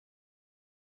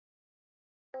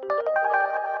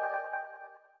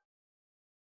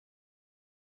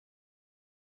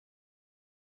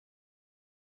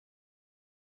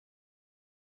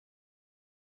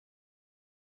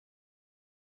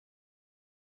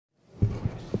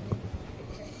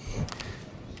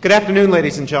Good afternoon,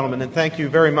 ladies and gentlemen, and thank you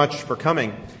very much for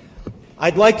coming.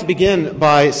 I'd like to begin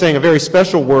by saying a very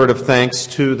special word of thanks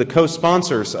to the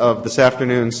co-sponsors of this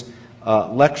afternoon's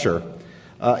lecture.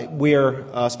 We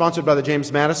are sponsored by the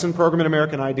James Madison Program in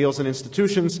American Ideals and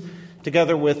Institutions,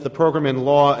 together with the Program in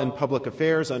Law and Public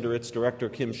Affairs under its director,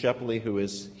 Kim Shepley, who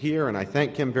is here, and I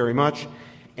thank Kim very much,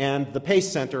 and the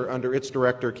Pace Center under its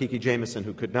director, Kiki Jameson,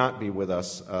 who could not be with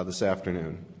us this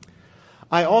afternoon.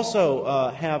 I also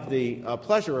have the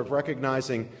pleasure of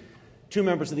recognizing two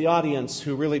members of the audience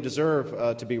who really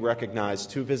deserve to be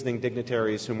recognized, two visiting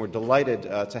dignitaries whom we're delighted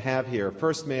to have here.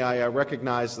 First, may I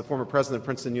recognize the former president of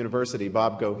Princeton University,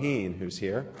 Bob Goheen, who's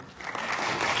here.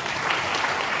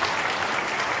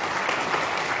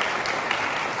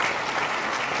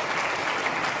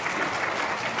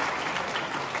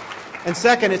 And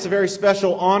second, it's a very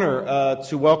special honor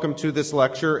to welcome to this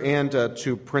lecture and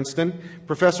to Princeton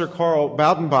Professor Karl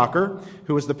Baudenbacher,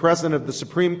 who is the president of the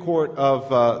Supreme Court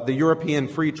of the European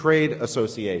Free Trade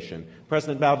Association.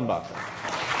 President Baudenbacher.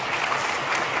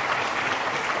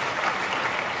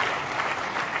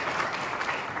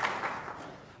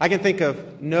 I can think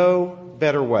of no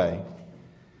better way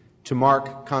to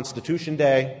mark Constitution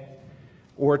Day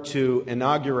or to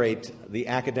inaugurate the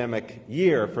academic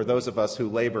year for those of us who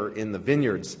labor in the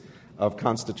vineyards of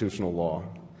constitutional law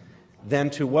than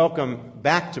to welcome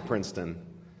back to Princeton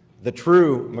the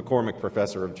true McCormick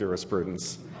Professor of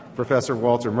Jurisprudence, Professor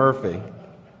Walter Murphy.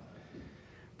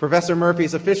 Professor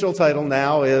Murphy's official title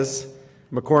now is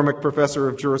McCormick Professor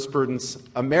of Jurisprudence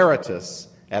Emeritus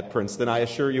at Princeton. I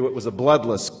assure you it was a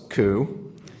bloodless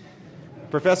coup.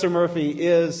 Professor Murphy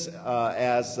is,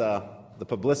 as the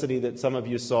publicity that some of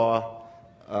you saw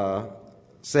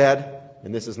said,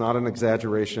 and this is not an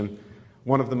exaggeration,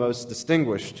 one of the most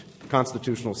distinguished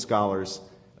constitutional scholars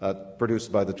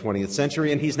produced by the 20th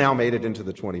century, and he's now made it into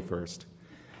the 21st.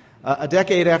 A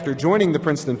decade after joining the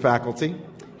Princeton faculty,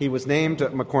 he was named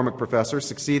McCormick Professor,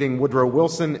 succeeding Woodrow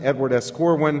Wilson, Edward S.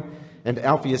 Corwin, and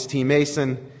Alpheus T.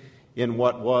 Mason in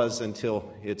what was,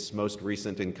 until its most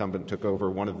recent incumbent took over,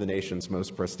 one of the nation's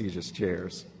most prestigious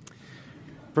chairs.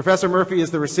 Professor Murphy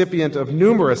is the recipient of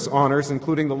numerous honors,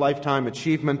 including the Lifetime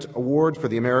Achievement Award from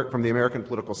the American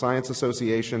Political Science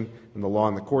Association in the Law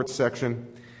and the Courts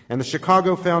section, and the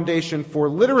Chicago Foundation for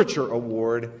Literature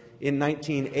Award in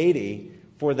 1980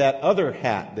 for that other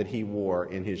hat that he wore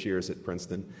in his years at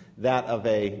Princeton, that of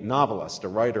a novelist, a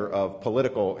writer of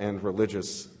political and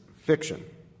religious fiction.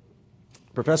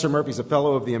 Professor Murphy is a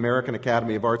fellow of the American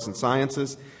Academy of Arts and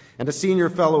Sciences and a senior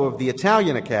fellow of the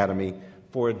Italian Academy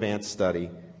for Advanced Study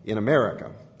in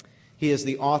America. He is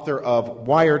the author of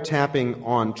Wiretapping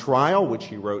on Trial, which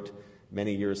he wrote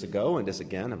many years ago and is,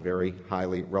 again, a very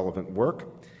highly relevant work.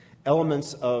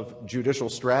 Elements of Judicial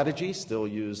Strategy, still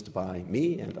used by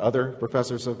me and other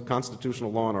professors of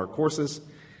constitutional law in our courses.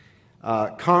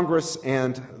 Congress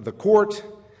and the Court,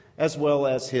 as well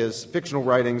as his fictional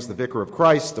writings, The Vicar of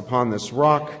Christ, Upon This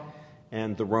Rock,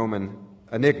 and The Roman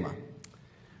Enigma.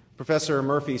 Professor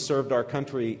Murphy served our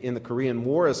country in the Korean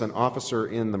War as an officer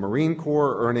in the Marine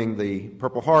Corps, earning the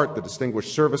Purple Heart, the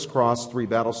Distinguished Service Cross, 3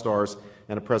 battle stars,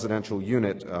 and a Presidential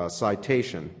Unit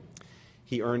citation.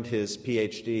 He earned his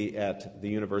Ph.D. at the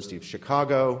University of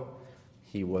Chicago.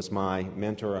 He was my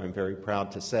mentor, I'm very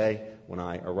proud to say, when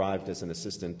I arrived as an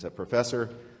assistant professor.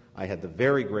 I had the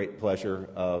very great pleasure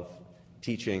of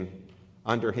teaching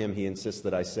under him. He insists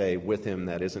that I say with him.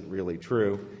 That isn't really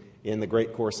true. In the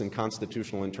great course in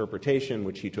constitutional interpretation,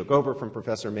 which he took over from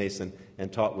Professor Mason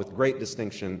and taught with great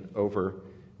distinction over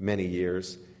many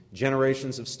years.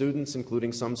 Generations of students,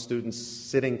 including some students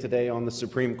sitting today on the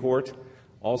Supreme Court,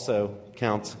 also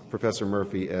count Professor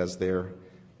Murphy as their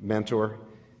mentor.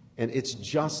 And it's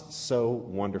just so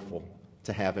wonderful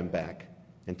to have him back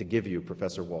and to give you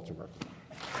Professor Walter Murphy.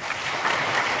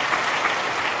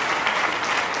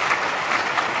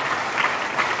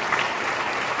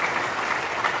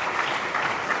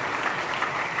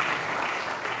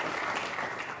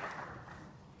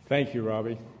 Thank you,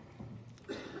 Robbie.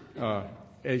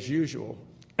 As usual,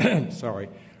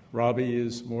 Robbie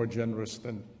is more generous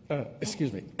than,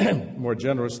 more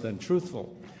generous than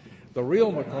truthful. The real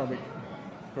McCormick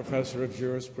Professor of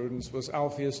Jurisprudence was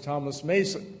Alpheus Thomas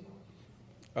Mason.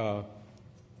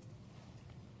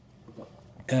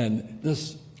 And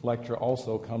this lecture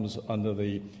also comes under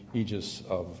the aegis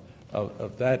of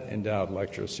that endowed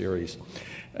lecture series.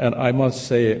 And I must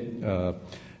say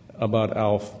about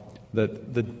Alf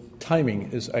that the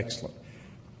timing is excellent.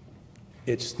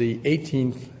 It's the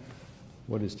 18th,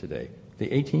 what is today? The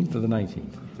 18th or the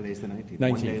 19th? Today's the 19th.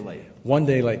 19th. 1 day late. 1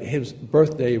 day late. His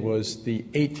birthday was the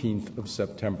 18th of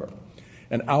September.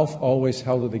 And Alf always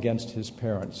held it against his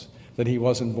parents that he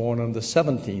wasn't born on the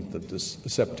 17th of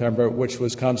September, which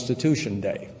was Constitution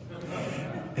Day.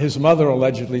 His mother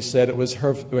allegedly said it was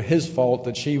his fault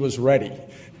that she was ready.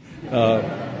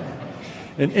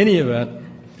 In any event,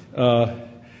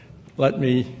 let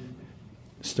me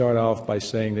start off by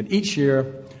saying that each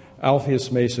year,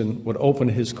 Alpheus Mason would open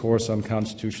his course on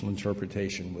constitutional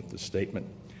interpretation with the statement,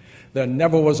 "There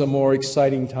never was a more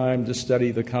exciting time to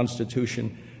study the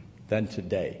Constitution than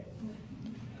today."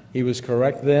 He was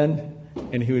correct then,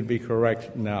 and he would be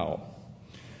correct now.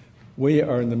 We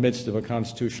are in the midst of a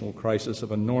constitutional crisis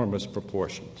of enormous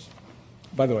proportions.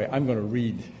 By the way, I'm going to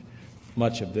read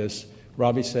much of this.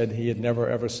 Robbie said he had never,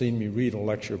 ever seen me read a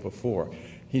lecture before.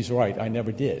 He's right, I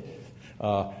never did.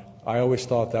 I always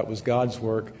thought that was God's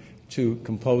work to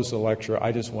compose a lecture.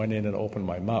 I just went in and opened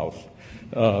my mouth.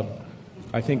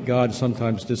 I think God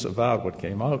sometimes disavowed what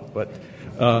came out, but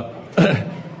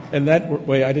in that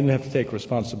way I didn't have to take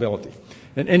responsibility.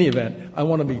 In any event, I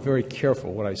want to be very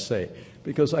careful what I say,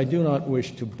 because I do not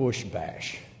wish to bush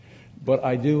bash, but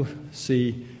I do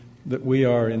see that we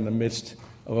are in the midst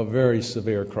of a very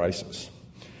severe crisis.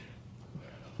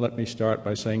 Let me start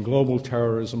by saying global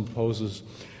terrorism poses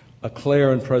a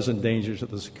clear and present danger to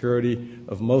the security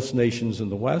of most nations in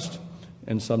the West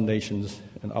and some nations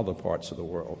in other parts of the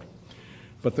world.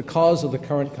 But the cause of the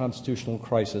current constitutional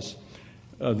crisis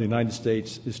of the United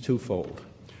States is twofold.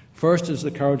 First is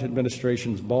the current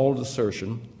administration's bold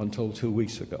assertion, until 2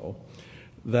 weeks ago,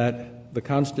 that the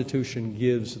Constitution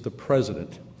gives the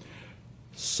President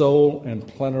sole and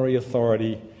plenary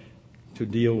authority to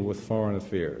deal with foreign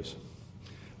affairs.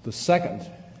 The second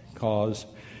cause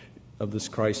of this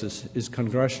crisis is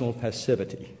congressional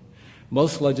passivity.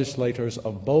 Most legislators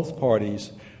of both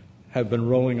parties have been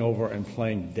rolling over and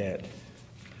playing dead.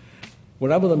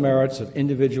 Whatever the merits of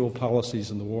individual policies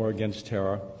in the war against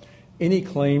terror, any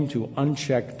claim to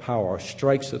unchecked power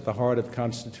strikes at the heart of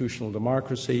constitutional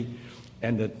democracy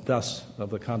and thus of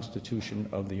the Constitution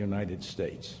of the United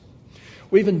States.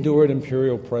 We've endured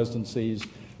imperial presidencies,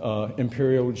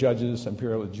 imperial judges,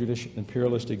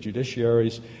 imperialistic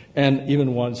judiciaries, and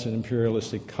even once an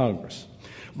imperialistic Congress.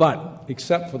 But,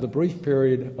 except for the brief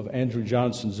period of Andrew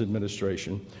Johnson's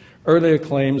administration, earlier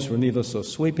claims were neither so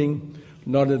sweeping,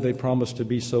 nor did they promise to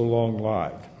be so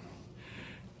long-lived.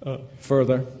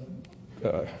 Further,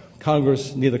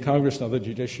 neither Congress nor the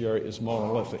judiciary is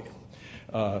monolithic.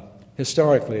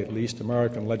 Historically, at least,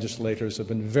 American legislators have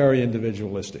been very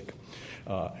individualistic.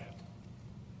 I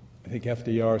think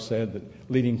FDR said that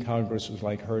leading Congress was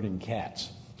like herding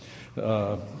cats.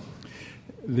 And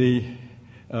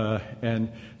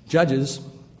judges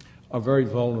are very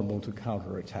vulnerable to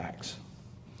counterattacks.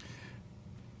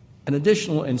 An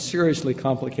additional and seriously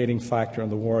complicating factor in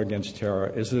the war against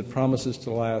terror is that it promises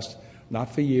to last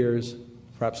not for years,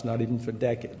 perhaps not even for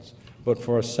decades, but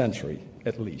for a century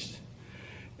at least.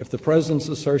 If the President's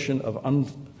assertion of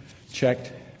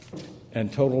unchecked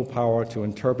and total power to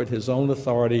interpret his own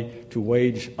authority to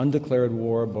wage undeclared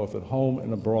war both at home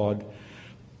and abroad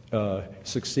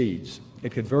succeeds,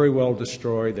 it could very well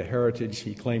destroy the heritage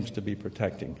he claims to be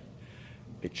protecting.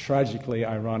 A tragically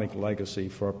ironic legacy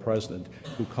for a president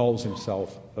who calls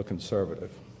himself a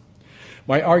conservative.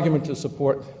 My argument to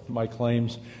support my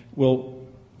claims will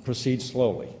proceed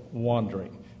slowly,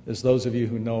 wandering, as those of you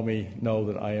who know me know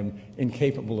that I am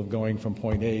incapable of going from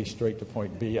point A straight to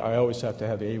point B. I always have to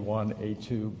have A1,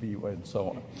 A2, B, and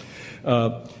so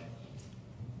on.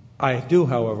 I do,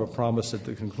 however, promise at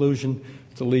the conclusion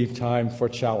to leave time for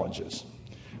challenges,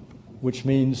 which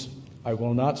means I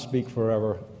will not speak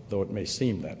forever, though it may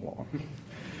seem that long.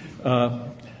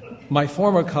 My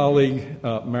former colleague,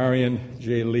 Marion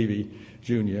J. Levy,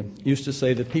 Jr., used to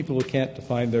say that people who can't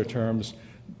define their terms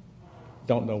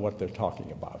don't know what they're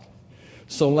talking about.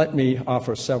 So let me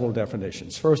offer several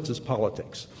definitions. First is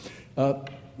politics.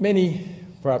 Many,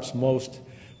 perhaps most,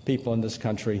 people in this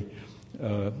country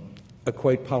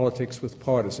equate politics with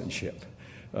partisanship,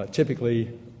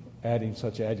 typically adding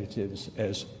such adjectives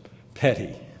as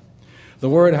petty. The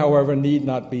word, however, need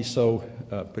not be so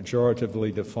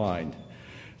pejoratively defined.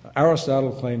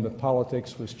 Aristotle claimed that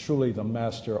politics was truly the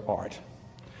master art.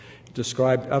 It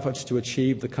described efforts to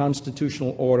achieve the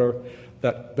constitutional order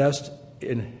that best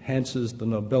enhances the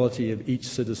nobility of each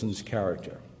citizen's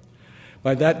character.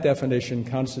 By that definition,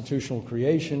 constitutional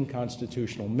creation,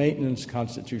 constitutional maintenance,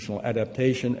 constitutional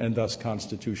adaptation, and thus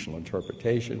constitutional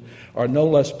interpretation are no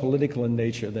less political in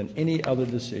nature than any other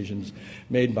decisions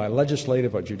made by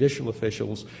legislative or judicial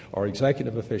officials or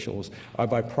executive officials or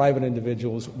by private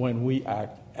individuals when we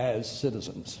act as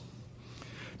citizens.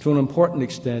 To an important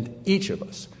extent, each of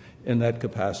us in that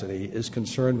capacity is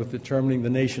concerned with determining the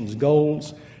nation's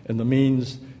goals and the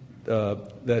means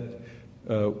that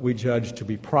we judge to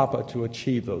be proper to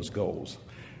achieve those goals.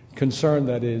 Concern,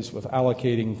 that is, with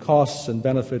allocating costs and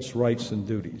benefits, rights and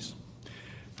duties.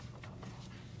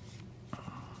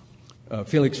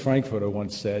 Felix Frankfurter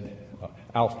once said,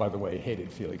 Alf, by the way,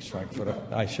 hated Felix Frankfurter.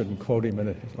 I shouldn't quote him in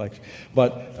a lecture.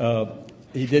 But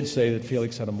he did say that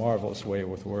Felix had a marvelous way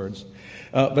with words.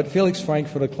 But Felix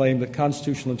Frankfurter claimed that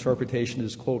constitutional interpretation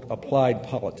is, quote, applied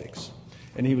politics.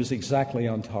 And he was exactly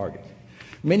on target.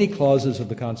 Many clauses of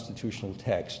the constitutional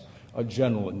text are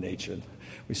general in nature.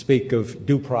 We speak of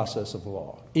due process of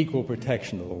law, equal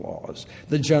protection of the laws,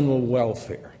 the general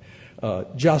welfare,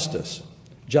 justice,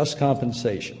 just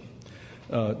compensation.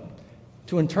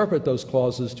 To interpret those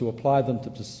clauses, to apply them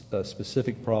to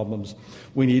specific problems,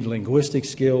 we need linguistic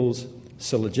skills,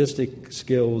 syllogistic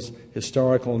skills,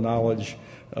 historical knowledge,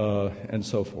 and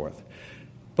so forth.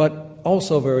 But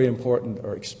also very important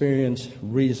are experience,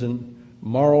 reason,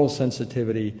 moral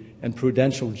sensitivity, and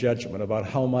prudential judgment about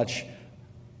how much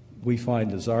we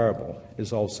find desirable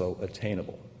is also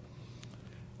attainable.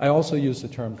 I also use the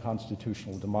term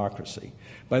constitutional democracy.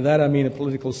 By that I mean a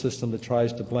political system that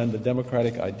tries to blend the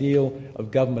democratic ideal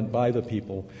of government by the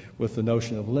people with the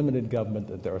notion of limited government,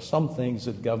 that there are some things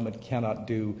that government cannot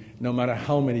do no matter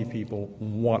how many people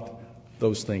want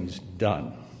those things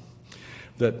done.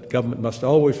 That government must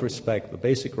always respect the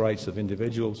basic rights of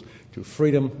individuals to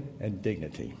freedom and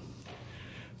dignity.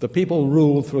 The people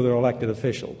rule through their elected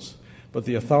officials, but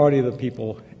the authority of the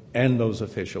people and those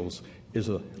officials is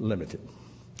limited.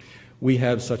 We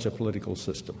have such a political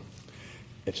system.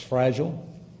 It's fragile,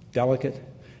 delicate,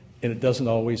 and it doesn't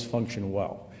always function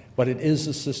well. But it is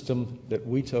a system that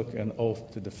we took an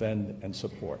oath to defend and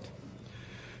support.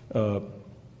 To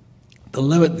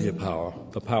limit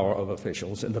the power of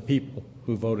officials and the people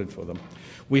who voted for them,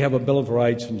 we have a Bill of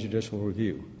Rights and judicial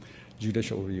review.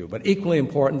 But equally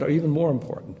important, or even more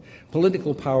important,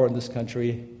 political power in this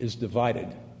country is divided,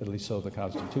 at least so the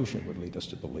Constitution would lead us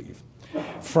to believe.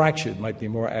 Fractured might be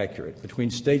more accurate,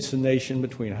 between states and nation,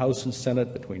 between House and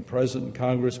Senate, between President and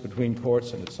Congress, between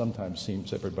courts, and it sometimes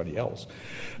seems everybody else.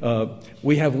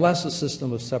 We have less a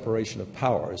system of separation of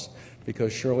powers,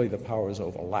 because surely the powers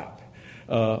overlap.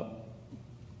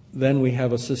 Then we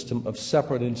have a system of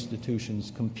separate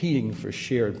institutions competing for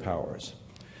shared powers.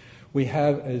 We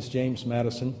have, as James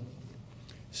Madison,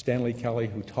 Stanley Kelly,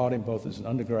 who taught him both as an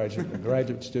undergraduate and a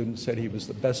graduate student, said he was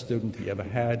the best student he ever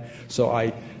had. So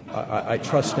I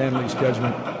trust Stanley's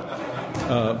judgment.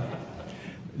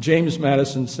 James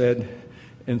Madison said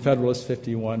in Federalist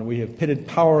 51, we have pitted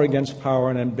power against power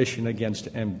and ambition against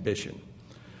ambition.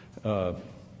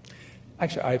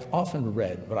 Actually, I've often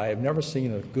read, but I have never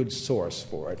seen a good source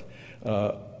for it,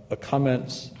 a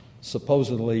comment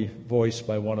supposedly voiced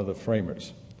by one of the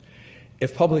framers.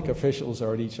 If public officials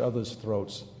are at each other's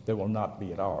throats, they will not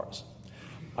be at ours.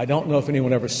 I don't know if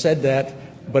anyone ever said that,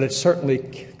 but it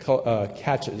certainly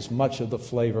catches much of the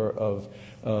flavor of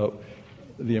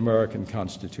the American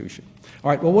Constitution.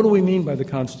 All right, well, what do we mean by the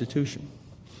Constitution?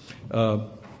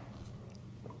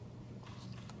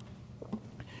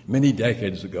 Many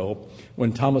decades ago,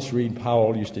 when Thomas Reed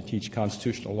Powell used to teach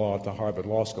constitutional law at the Harvard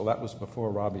Law School, that was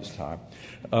before Robbie's time,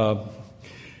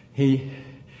 he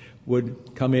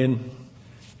would come in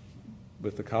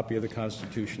with a copy of the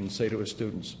Constitution and say to his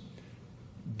students,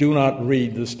 do not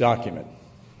read this document.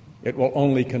 It will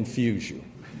only confuse you.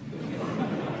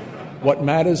 What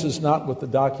matters is not what the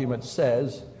document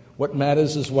says. What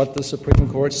matters is what the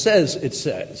Supreme Court says it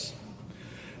says.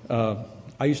 I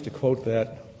used to quote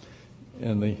that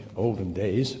in the olden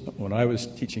days when I was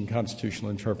teaching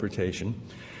constitutional interpretation,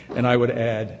 and I would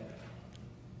add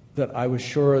that I was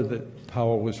sure that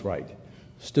Powell was right.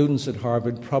 Students at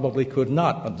Harvard probably could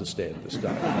not understand this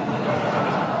document.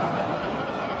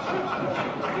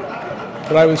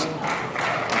 But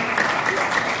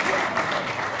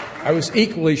I was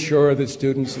equally sure that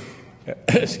students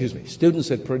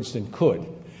at Princeton could,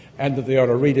 and that they ought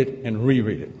to read it and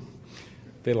reread it.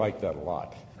 They liked that a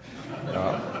lot.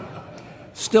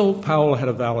 Still, Powell had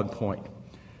a valid point.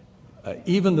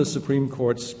 Even the Supreme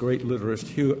Court's great literalist,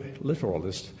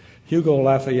 Hugo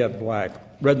Lafayette Black,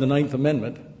 read the Ninth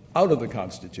Amendment out of the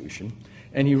Constitution,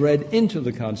 and he read into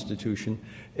the Constitution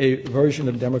a version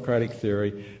of democratic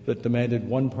theory that demanded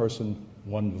one person,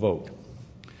 one vote.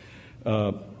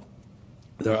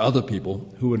 There are other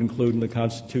people who would include in the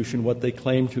Constitution what they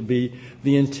claim to be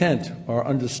the intent or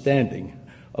understanding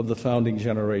of the founding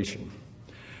generation.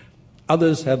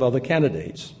 Others have other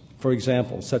candidates. For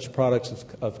example, such products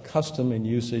of custom and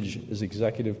usage as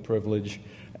executive privilege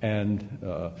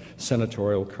and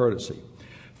senatorial courtesy.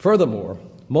 Furthermore,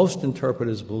 most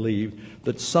interpreters believe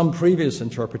that some previous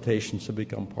interpretations have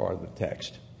become part of the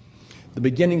text. the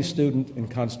beginning student in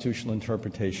constitutional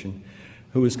interpretation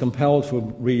who is compelled to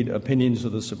read opinions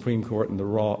of the Supreme Court and the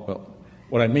raw. Well,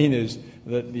 what I mean is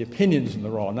that the opinions in the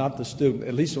raw, not the student.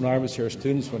 At least when I was here,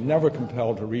 students were never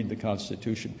compelled to read the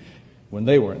Constitution when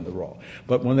they were in the raw.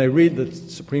 But when they read the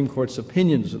Supreme Court's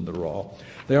opinions in the raw,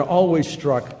 they are always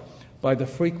struck by the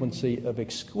frequency of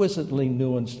exquisitely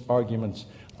nuanced arguments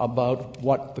about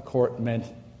what the court meant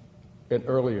at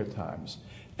earlier times,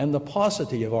 and the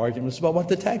paucity of arguments about what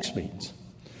the text means.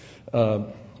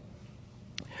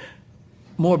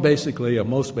 Most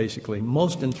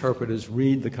interpreters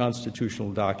read the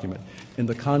constitutional document in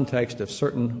the context of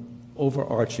certain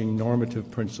overarching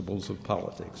normative principles of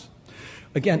politics.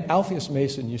 Again, Alpheus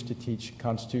Mason used to teach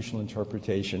constitutional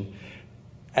interpretation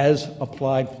as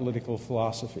applied political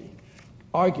philosophy,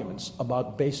 arguments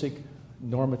about basic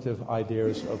normative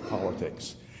ideas of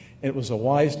politics. It was a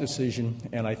wise decision,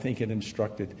 and I think it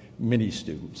instructed many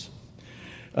students.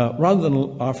 Rather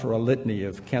than offer a litany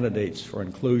of candidates for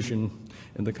inclusion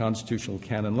in the constitutional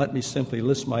canon, let me simply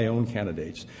list my own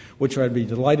candidates, which I'd be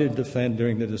delighted to defend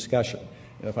during the discussion.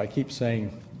 And if I keep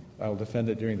saying I'll defend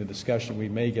it during the discussion, we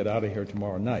may get out of here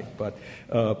tomorrow night. But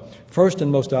first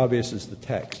and most obvious is the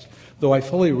text, though I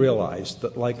fully realize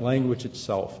that, like language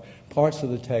itself, parts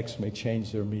of the text may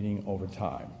change their meaning over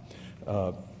time.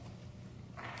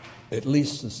 At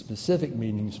least the specific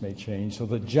meanings may change, so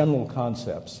the general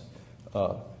concepts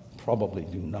probably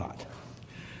do not.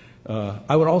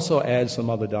 I would also add some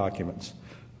other documents,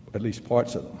 at least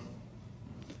parts of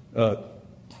them.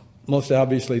 Most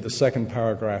obviously, the second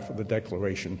paragraph of the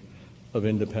Declaration of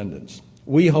Independence.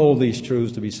 We hold these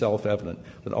truths to be self-evident,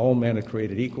 that all men are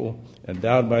created equal,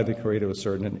 endowed by the Creator with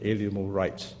certain inalienable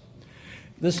rights.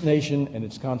 This nation and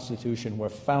its Constitution were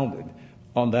founded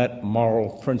on that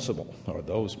moral principle, or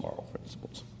those moral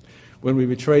principles. When we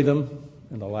betray them,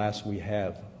 and alas, we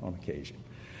have on occasion,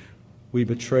 we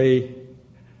betray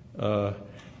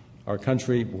our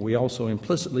country, but we also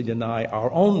implicitly deny our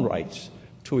own rights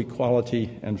to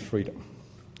equality and freedom.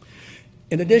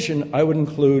 In addition, I would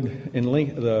include in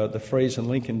the phrase in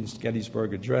Lincoln's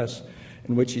Gettysburg Address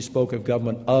in which he spoke of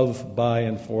government of, by,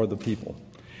 and for the people,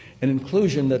 an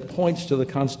inclusion that points to the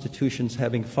Constitution's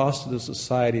having fostered a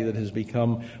society that has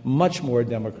become much more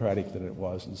democratic than it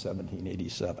was in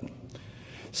 1787.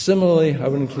 Similarly, I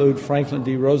would include Franklin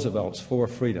D. Roosevelt's Four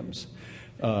Freedoms.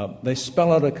 They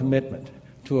spell out a commitment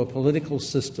to a political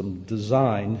system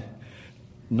designed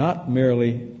not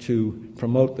merely to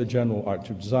promote the general, or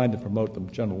designed to promote the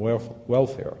general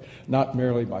welfare, not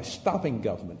merely by stopping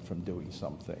government from doing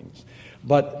some things,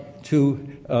 but to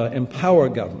empower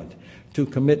government to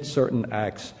commit certain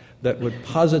acts that would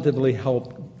positively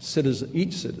help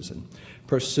each citizen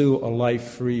pursue a life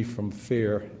free from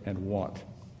fear and want.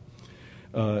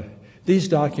 These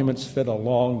documents fit a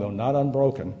long, though not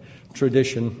unbroken,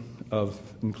 tradition of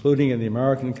including in the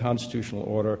American constitutional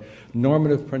order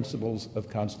normative principles of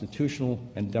constitutional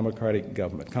and democratic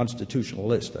government,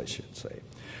 constitutionalist, I should say.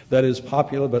 That is,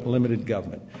 popular but limited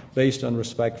government, based on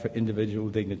respect for individual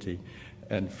dignity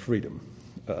and freedom.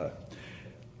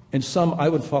 In sum, I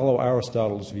would follow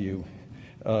Aristotle's view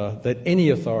that any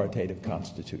authoritative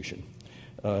constitution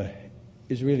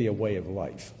is really a way of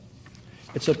life.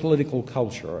 It's a political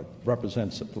culture. It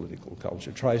represents a political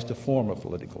culture. It tries to form a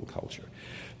political culture.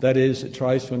 That is, it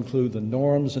tries to include the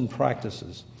norms and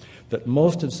practices that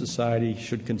most of society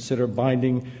should consider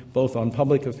binding both on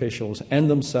public officials and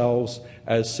themselves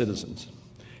as citizens.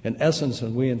 In essence,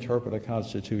 when we interpret a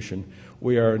constitution,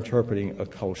 we are interpreting a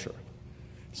culture.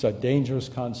 It's a dangerous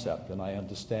concept, and I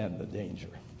understand the danger.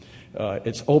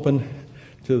 It's open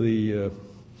to the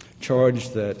charge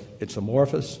that it's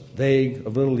amorphous, vague,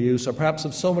 of little use, or perhaps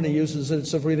of so many uses that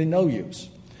it's of really no use.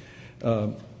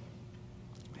 But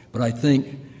I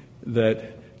think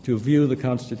that to view the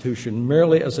Constitution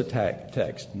merely as a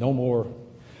text, no more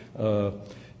a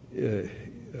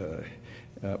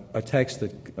text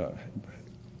that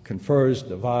confers,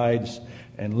 divides,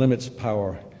 and limits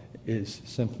power is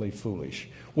simply foolish.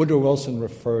 Woodrow Wilson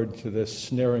referred to this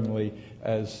sneeringly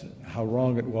as how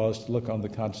wrong it was to look on the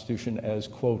Constitution as,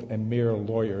 quote, a mere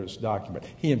lawyer's document.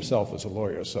 He himself was a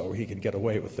lawyer, so he could get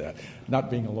away with that. Not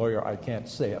being a lawyer, I can't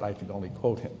say it. I can only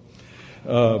quote him.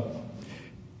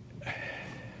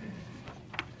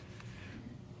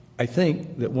 I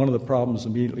think that one of the problems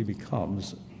immediately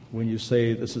becomes when you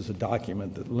say this is a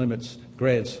document that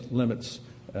grants limits,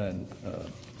 and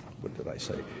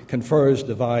confers,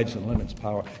 divides, and limits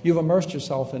power. You've immersed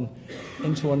yourself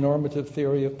into a normative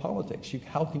theory of politics.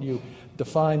 How can you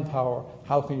define power?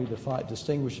 How can you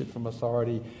distinguish it from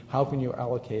authority? How can you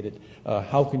allocate it?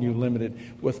 How can you limit it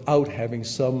without having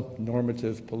some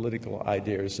normative political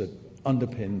ideas that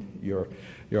underpin your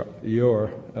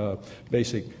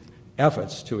basic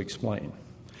efforts to explain.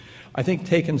 I think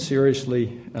taken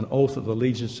seriously, an oath of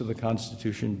allegiance to the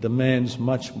Constitution demands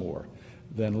much more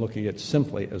than looking at it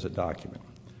simply as a document.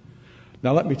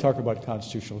 Now let me talk about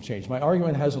constitutional change. My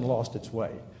argument hasn't lost its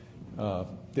way.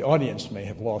 The audience may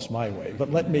have lost my way,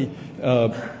 but let me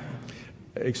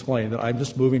explain that I'm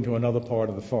just moving to another part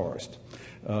of the forest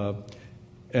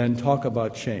and talk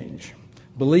about change.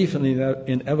 Belief in the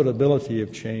inevitability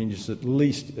of change is at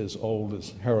least as old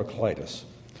as Heraclitus.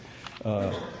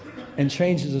 And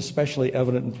change is especially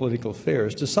evident in political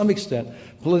affairs. To some extent,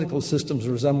 political systems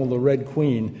resemble the Red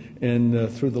Queen in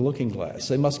Through the Looking Glass.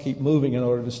 They must keep moving in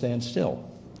order to stand still.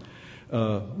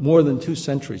 More than 2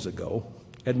 centuries ago,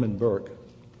 Edmund Burke,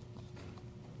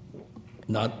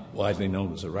 not widely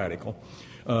known as a radical,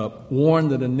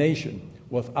 warned that a nation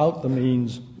without the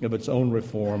means of its own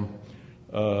reform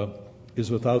is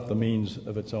without the means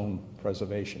of its own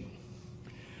preservation.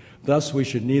 Thus, we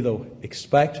should neither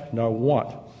expect nor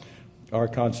want our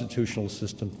constitutional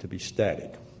system to be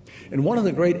static. And one of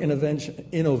the great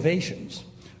innovations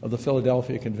of the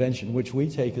Philadelphia Convention, which we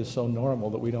take as so normal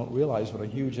that we don't realize what a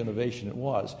huge innovation it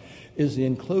was, is the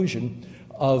inclusion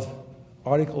of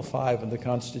Article 5 of the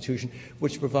Constitution,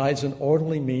 which provides an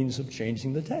orderly means of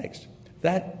changing the text.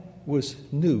 That was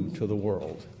new to the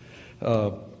world.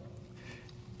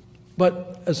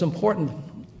 But as important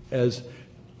as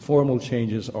formal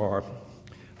changes are,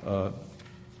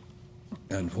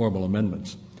 and formal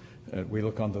amendments, we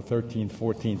look on the 13th,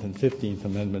 14th, and 15th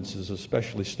Amendments as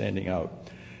especially standing out.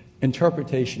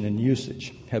 Interpretation and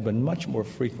usage have been much more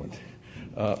frequent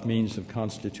means of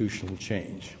constitutional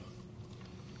change.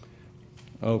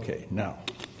 Okay, now,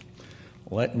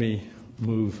 let me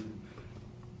move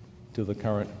to the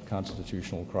current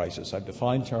constitutional crisis. I've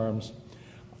defined terms.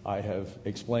 I have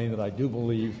explained that I do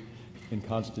believe in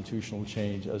constitutional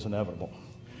change as inevitable.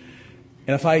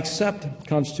 And if I accept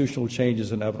constitutional change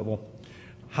as inevitable,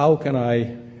 how can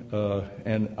I,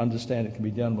 and understand it can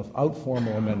be done without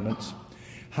formal amendments,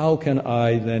 how can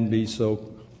I then be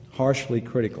so harshly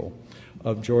critical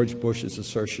of George Bush's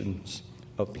assertions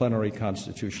of plenary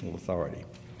constitutional authority?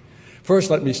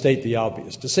 First, let me state the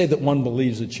obvious. To say that one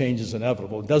believes that change is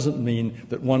inevitable doesn't mean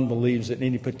that one believes that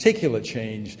any particular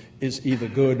change is either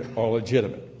good or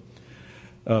legitimate.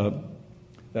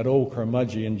 That old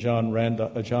curmudgeon, John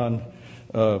Randolph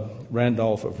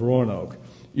of Roanoke,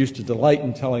 used to delight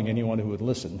in telling anyone who would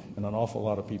listen, and an awful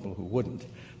lot of people who wouldn't,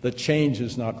 that change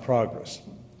is not progress.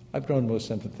 I've grown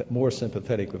more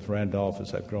sympathetic with Randolph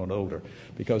as I've grown older,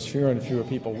 because fewer and fewer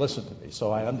people listen to me,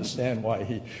 so I understand why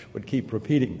he would keep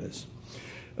repeating this.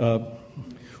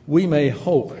 We may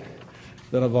hope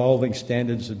that evolving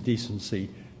standards of decency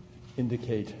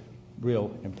indicate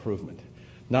real improvement.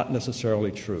 Not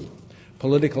necessarily true.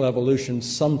 Political evolution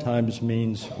sometimes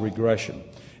means regression,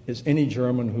 as any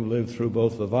German who lived through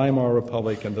both the Weimar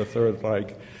Republic and the Third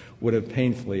Reich would have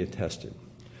painfully attested.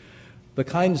 The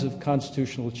kinds of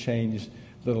constitutional change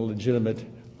that are legitimate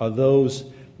are those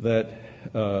that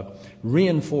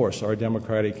reinforce our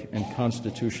democratic and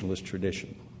constitutionalist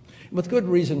tradition. With good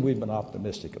reason, we've been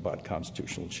optimistic about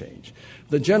constitutional change.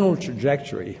 The general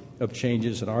trajectory of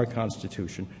changes in our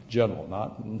Constitution, general,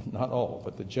 not all,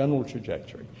 but the general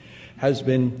trajectory, has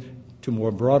been to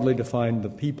more broadly define the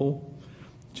people,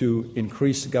 to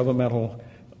increase governmental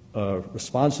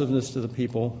responsiveness to the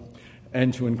people,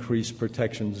 and to increase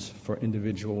protections for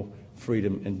individual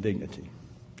freedom and dignity.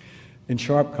 In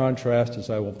sharp contrast, as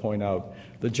I will point out,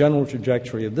 the general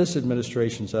trajectory of this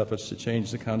administration's efforts to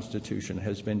change the Constitution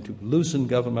has been to loosen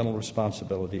governmental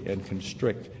responsibility and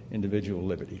constrict individual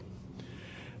liberty.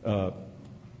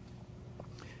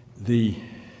 The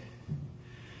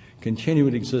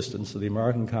continued existence of the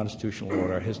American constitutional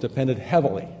order has depended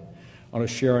heavily on a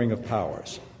sharing of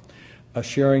powers, a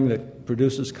sharing that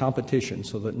produces competition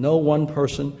so that no one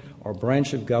person or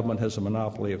branch of government has a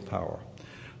monopoly of power.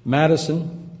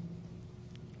 Madison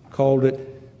called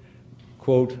it,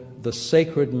 quote, the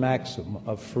sacred maxim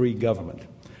of free government,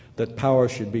 that power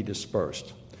should be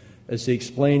dispersed. As he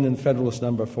explained in Federalist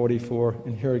Number 44,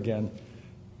 and here again,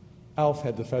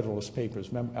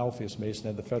 Alpheus Mason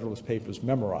had the Federalist Papers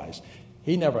memorized.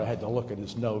 He never had to look at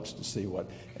his notes to see what,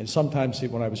 and sometimes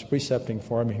when I was precepting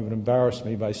for him, he would embarrass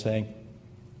me by saying,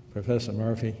 Professor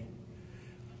Murphy,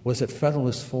 was it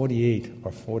Federalist 48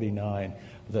 or 49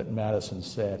 that Madison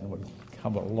said, and would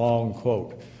come a long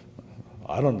quote,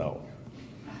 I don't know.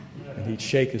 And he'd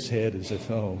shake his head as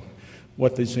if, oh,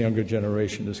 what this younger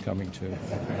generation is coming to.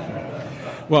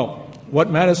 Well, what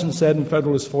Madison said in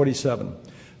Federalist 47,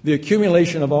 the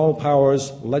accumulation of all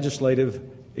powers, legislative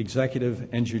executive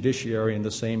and judiciary in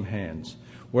the same hands,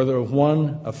 whether of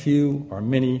one, a few, or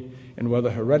many, and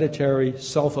whether hereditary,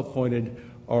 self-appointed,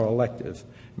 or elective,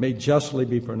 may justly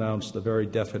be pronounced the very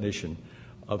definition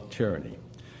of tyranny.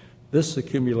 This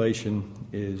accumulation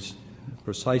is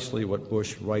precisely what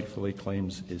Bush rightfully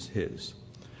claims is his.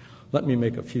 Let me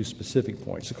make a few specific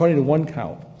points. According to one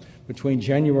count, between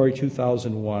January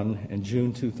 2001 and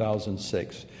June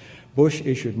 2006, Bush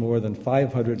issued more than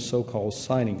 500 so-called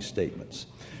signing statements,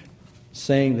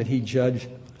 saying that he judged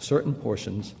certain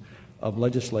portions of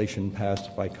legislation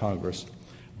passed by Congress,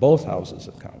 both houses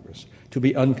of Congress, to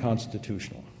be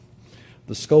unconstitutional.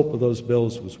 The scope of those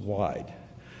bills was wide.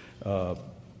 But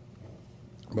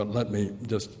let me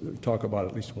just talk about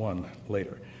at least one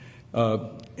later.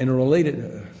 In a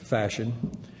related fashion,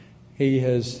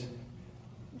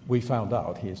 we found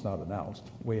out, he has not announced,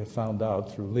 we have found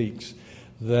out through leaks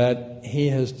that he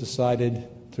has decided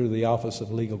through the Office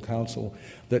of Legal Counsel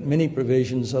that many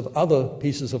provisions of other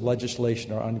pieces of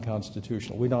legislation are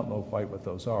unconstitutional. We don't know quite what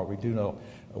those are. We do know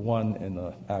one in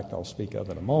the act I'll speak of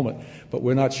in a moment, but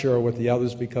we're not sure what the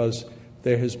others because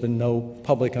there has been no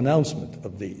public announcement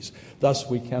of these. Thus,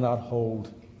 we cannot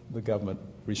hold the government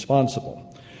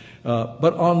responsible.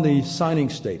 But on the signing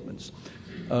statements,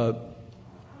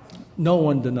 no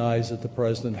one denies that the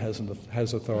President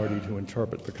has authority to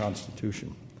interpret the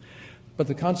Constitution. But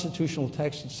the constitutional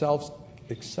text itself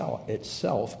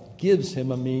gives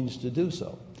him a means to do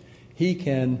so. He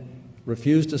can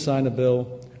refuse to sign a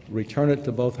bill, return it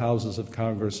to both houses of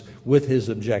Congress with his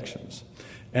objections.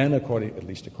 And at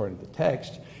least according to the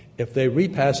text, if they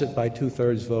repass it by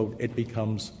 2/3 vote, it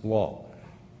becomes law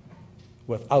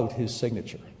without his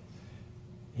signature.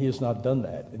 He has not done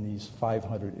that in these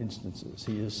 500 instances.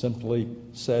 He has simply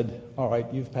said, all right,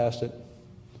 you've passed it,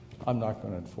 I'm not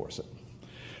going to enforce it.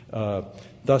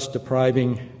 Thus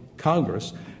depriving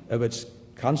Congress of its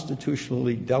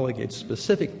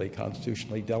specifically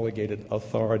constitutionally delegated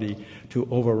authority to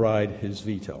override his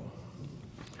veto.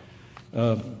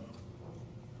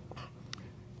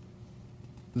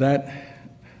 That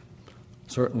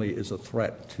certainly is a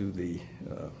threat to the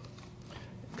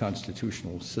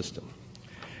constitutional system.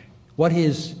 He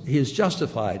has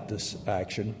justified this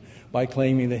action by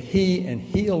claiming that he and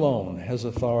he alone has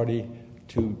authority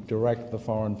to direct the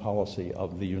foreign policy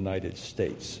of the United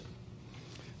States,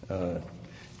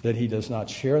 that he does not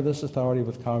share this authority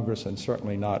with Congress and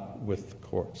certainly not with the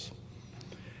courts.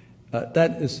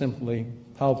 That is simply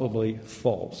palpably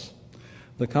false.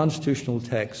 The constitutional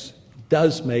text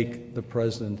does make the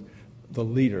President the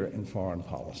leader in foreign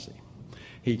policy.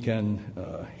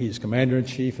 He's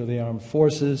Commander-in-Chief of the Armed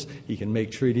Forces. He can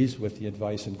make treaties with the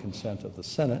advice and consent of the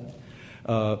Senate.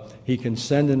 He can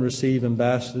send and receive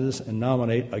ambassadors and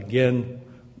nominate, again,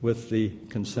 with the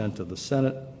consent of the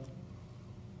Senate.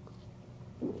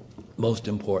 Most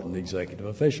important, executive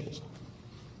officials.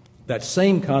 That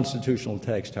same constitutional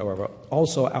text, however,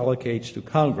 also allocates to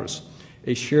Congress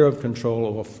a share of control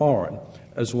over foreign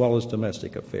as well as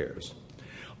domestic affairs.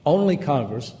 Only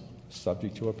Congress,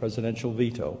 subject to a presidential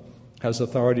veto, has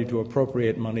authority to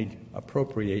appropriate money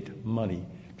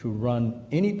to run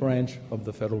any branch of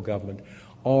the federal government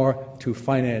or to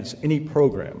finance any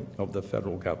program of the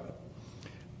federal government.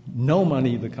 No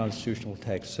money, the constitutional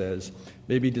text says,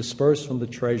 may be dispersed from the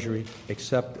Treasury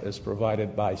except as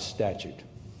provided by statute.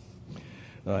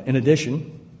 In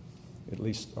addition, at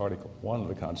least Article 1 of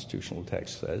the constitutional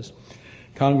text says,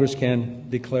 Congress can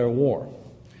declare war,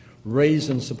 raise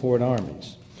and support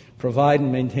armies, provide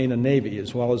and maintain a navy,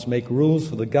 as well as make rules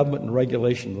for the government and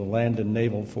regulation of the land and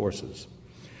naval forces,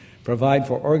 provide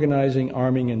for organizing,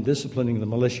 arming, and disciplining the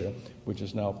militia, which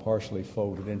is now partially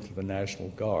folded into the National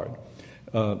Guard,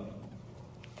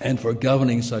 and for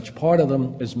governing such part of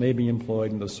them as may be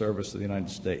employed in the service of the United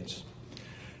States.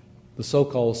 The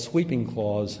so-called sweeping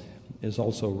clause is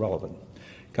also relevant.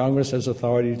 Congress has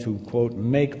authority to, quote,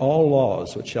 make all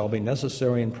laws which shall be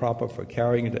necessary and proper for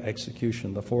carrying into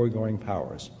execution the foregoing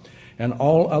powers, and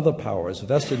all other powers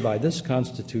vested by this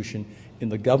Constitution in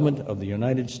the government of the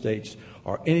United States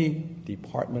or any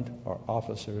department or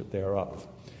officer thereof.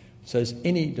 It says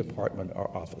any department or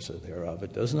officer thereof.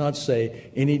 It does not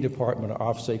say any department or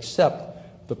officer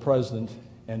except the President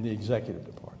and the Executive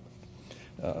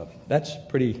Department. That's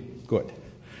pretty good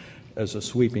as a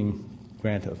sweeping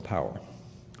grant of power.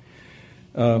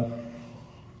 The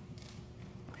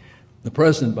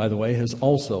President, by the way, has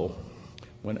also,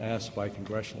 when asked by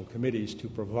congressional committees to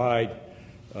provide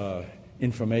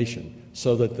information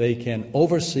so that they can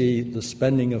oversee the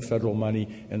spending of federal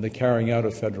money and the carrying out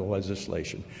of federal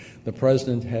legislation, the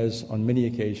President has on many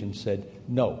occasions said,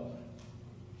 no,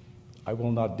 I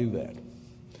will not do that.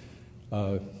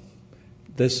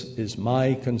 This is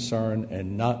my concern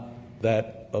and not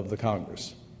that of the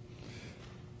Congress.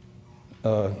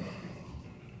 So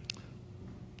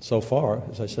far,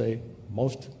 as I say,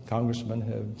 most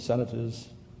congressmen, senators,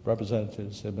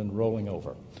 representatives have been rolling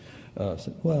over.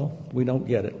 Well, we don't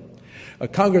get it.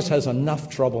 Congress has enough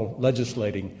trouble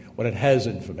legislating when it has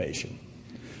information.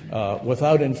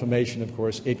 Without information, of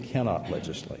course, it cannot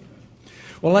legislate.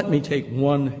 Well, let me take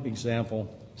one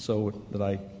example so that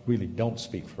I really don't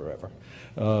speak forever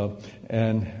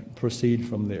and proceed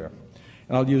from there.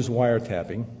 And I'll use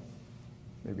wiretapping,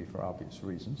 maybe for obvious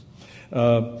reasons,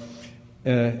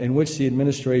 in which the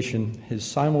administration is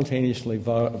simultaneously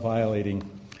violating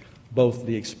both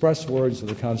the express words of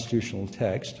the constitutional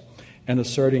text and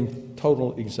asserting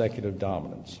total executive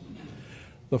dominance.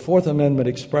 The Fourth Amendment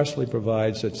expressly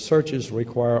provides that searches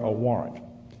require a warrant,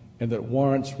 and that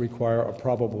warrants require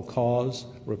probable cause,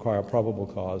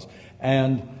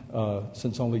 and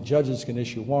since only judges can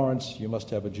issue warrants, you must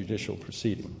have a judicial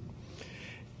proceeding.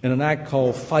 In an act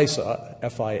called FISA,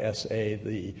 F-I-S-A,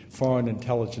 the Foreign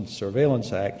Intelligence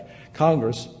Surveillance Act,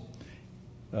 Congress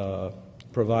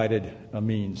provided a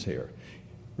means here.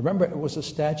 Remember, it was a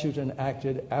statute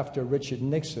enacted after Richard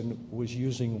Nixon was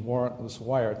using warrantless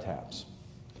wiretaps.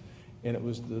 And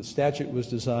the statute was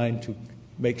designed to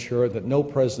make sure that no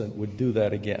president would do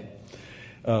that again.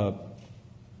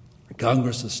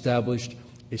 Congress established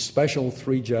a special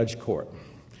three-judge court,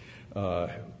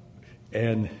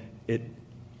 and it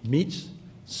meets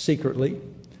secretly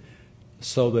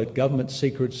so that government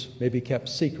secrets may be kept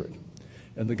secret.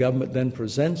 And the government then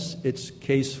presents its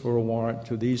case for a warrant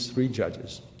to these three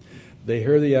judges. They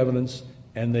hear the evidence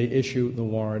and they issue the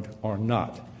warrant or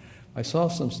not. I saw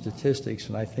some statistics,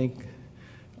 and I think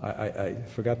I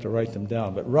forgot to write them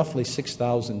down, but roughly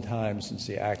 6,000 times since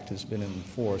the act has been in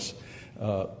force,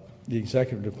 the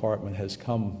executive department has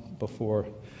come before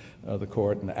the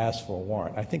court and asked for a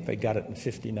warrant. I think they got it in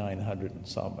 5,900 and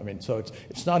some. I mean, so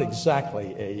it's not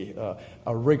exactly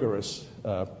a rigorous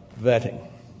vetting.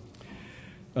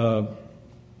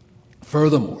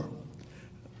 Furthermore,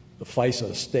 the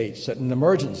FISA states that in an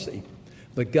emergency,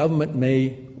 the government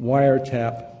may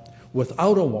wiretap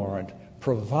without a warrant,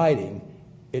 providing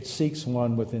it seeks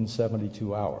one within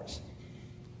 72 hours.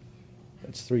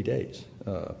 That's 3 days.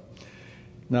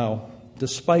 Now,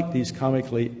 despite these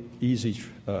comically easy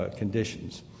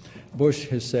conditions, Bush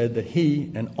has said that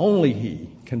he and only he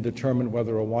can determine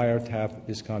whether a wiretap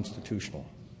is constitutional.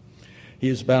 He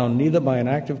is bound neither by an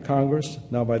act of Congress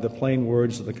nor by the plain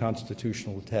words of the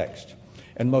constitutional text.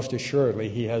 And most assuredly,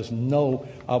 he has no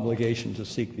obligation to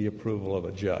seek the approval of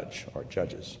a judge or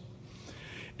judges.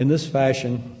 In this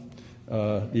fashion,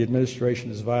 the administration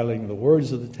is violating the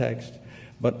words of the text,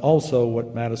 but also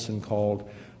what Madison called,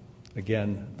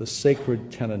 again, the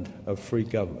sacred tenet of free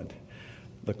government,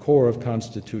 the core of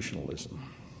constitutionalism.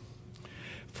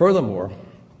 Furthermore,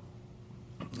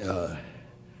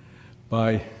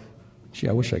 I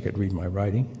wish I could read my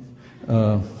writing.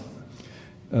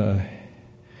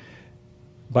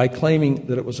 By claiming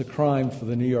that it was a crime for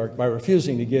by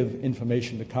refusing to give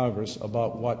information to Congress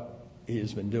about what he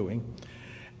has been doing,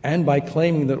 and by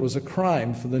claiming that it was a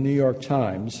crime for the New York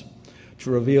Times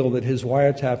to reveal that his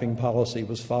wiretapping policy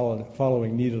was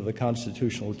following neither the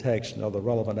constitutional text nor the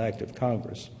relevant act of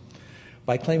Congress.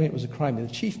 By claiming it was a crime,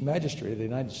 the Chief Magistrate of the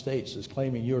United States is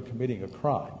claiming you're committing a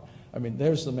crime. I mean,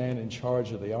 there's the man in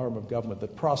charge of the arm of government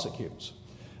that prosecutes.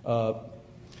 I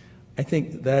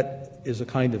think that is a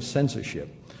kind of censorship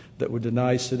that would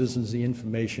deny citizens the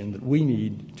information that we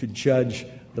need to judge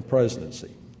the presidency.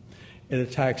 It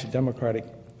attacks democratic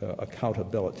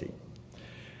accountability.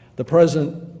 The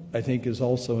president, I think, is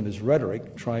also in his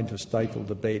rhetoric trying to stifle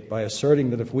debate by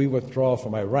asserting that if we withdraw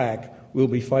from Iraq, we'll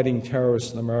be fighting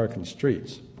terrorists in American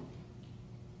streets.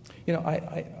 You know,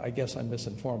 I guess I'm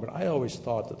misinformed, but I always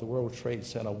thought that the World Trade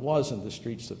Center was in the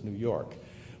streets of New York.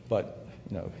 But,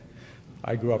 you know,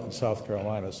 I grew up in South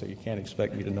Carolina, so you can't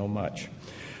expect me to know much.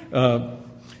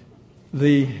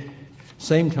 The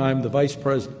same time, the vice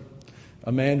president,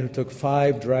 a man who took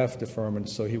 5 draft deferments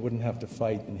so he wouldn't have to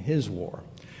fight in his war,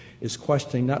 is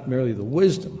questioning not merely the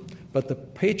wisdom, but the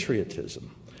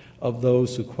patriotism of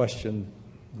those who question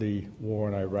the war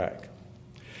in Iraq.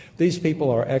 These people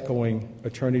are echoing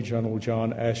Attorney General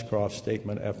John Ashcroft's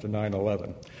statement after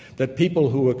 9/11, that people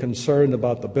who were concerned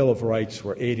about the Bill of Rights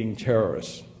were aiding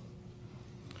terrorists.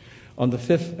 On the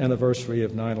 5th anniversary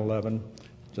of 9/11,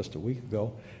 just a week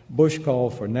ago, Bush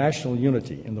called for national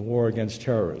unity in the war against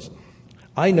terrorism.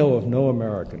 I know of no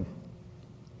American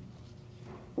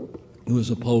who is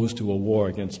opposed to a war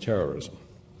against terrorism.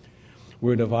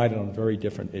 We're divided on very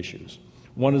different issues.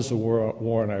 One is the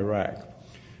war in Iraq.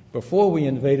 Before we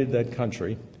invaded that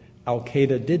country,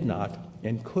 Al-Qaeda did not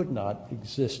and could not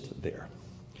exist there,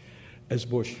 as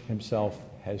Bush himself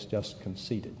has just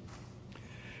conceded.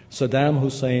 Saddam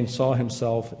Hussein saw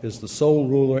himself as the sole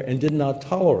ruler and did not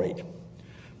tolerate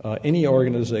any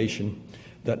organization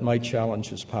that might challenge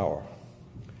his power.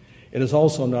 It is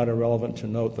also not irrelevant to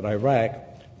note that Iraq,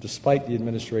 despite the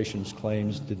administration's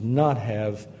claims, did not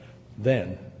have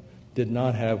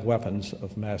weapons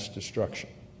of mass destruction.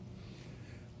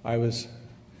 I was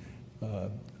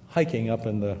hiking up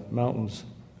in the mountains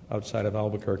outside of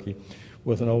Albuquerque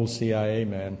with an old CIA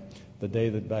man the day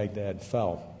that Baghdad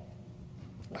fell.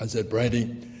 I said,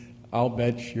 Brandy, I'll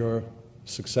bet your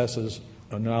successors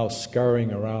are now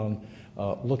scurrying around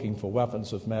looking for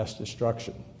weapons of mass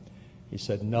destruction. He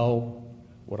said, no,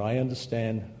 what I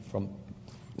understand from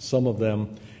some of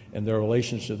them and their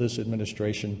relations to this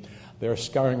administration, they're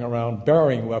scurrying around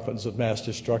burying weapons of mass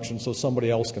destruction so somebody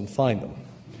else can find them.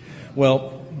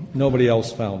 Well, nobody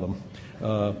else found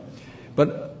them.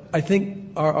 But I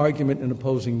think our argument in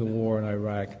opposing the war in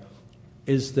Iraq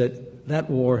is that that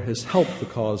war has helped the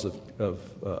cause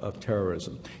of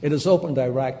terrorism. It has opened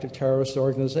Iraq to terrorist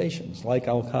organizations like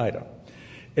Al-Qaeda.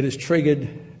 It has triggered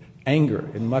anger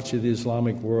in much of the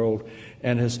Islamic world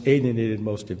and has alienated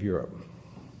most of Europe.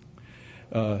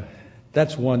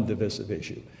 That's one divisive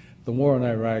issue. The war in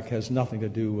Iraq has nothing to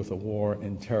do with a war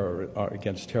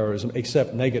against terrorism,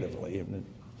 except negatively.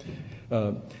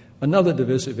 Another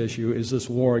divisive issue is this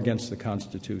war against the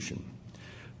Constitution.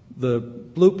 The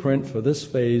blueprint for this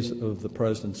phase of the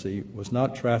presidency was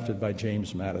not drafted by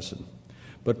James Madison,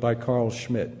 but by Carl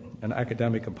Schmitt, an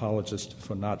academic apologist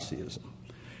for Nazism.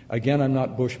 Again, I'm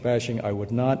not Bush bashing. I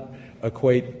would not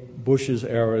equate Bush's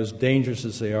errors, dangerous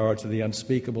as they are, to the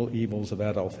unspeakable evils of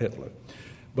Adolf Hitler.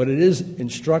 But it is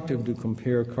instructive to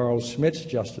compare Carl Schmitt's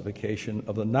justification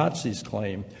of the Nazis'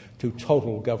 claim to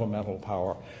total governmental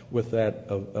power with that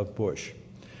of Bush.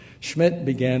 Schmitt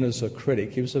began as a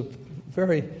critic. He was a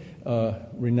very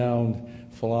renowned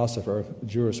philosopher,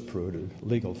 jurisprudence,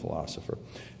 legal philosopher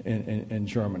in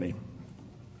Germany.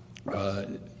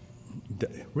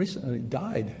 Recently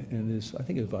died in his, I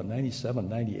think it was about 97,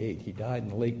 98. He died in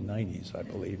the late 90s, I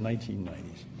believe,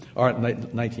 1990s, or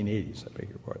 1980s, I beg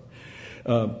your pardon.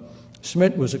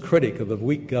 Schmitt was a critic of the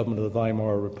weak government of the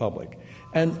Weimar Republic,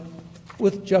 and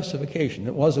with justification.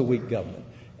 It was a weak government,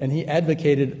 and he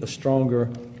advocated a stronger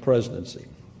presidency.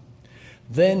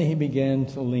 Then he began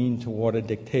to lean toward a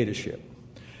dictatorship.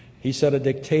 He said a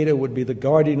dictator would be the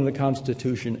guardian of the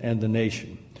Constitution and the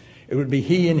nation. It would be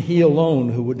he and he alone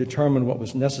who would determine what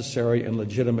was necessary and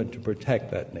legitimate to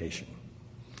protect that nation.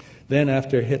 Then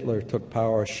after Hitler took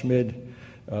power, Schmitt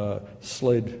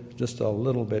slid just a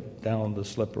little bit down the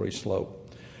slippery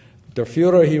slope. Der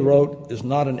Führer, he wrote, is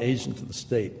not an agent of the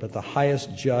state, but the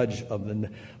highest judge of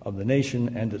the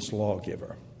nation and its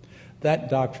lawgiver. That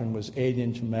doctrine was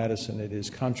alien to Madison. It is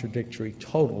contradictory,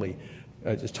 totally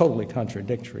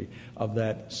contradictory of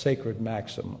that sacred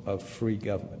maxim of free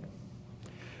government.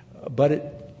 But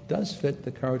it does fit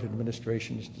the current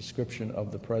administration's description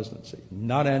of the presidency.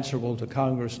 Not answerable to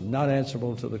Congress, not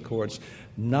answerable to the courts,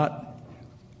 not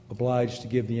obliged to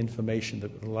give the information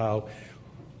that would allow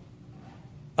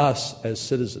us as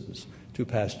citizens to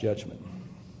pass judgment.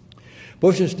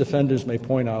 Bush's defenders may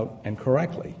point out, and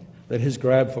correctly, that his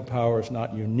grab for power is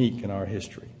not unique in our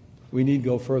history. We need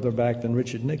go further back than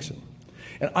Richard Nixon.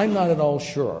 And I'm not at all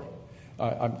sure,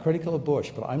 I'm critical of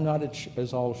Bush, but I'm not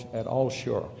at all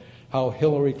sure how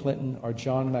Hillary Clinton or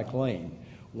John McCain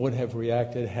would have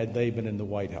reacted had they been in the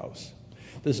White House.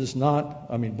 This is not,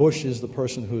 I mean, Bush is the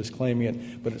person who is claiming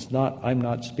it, but it's not, I'm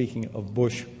not speaking of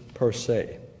Bush per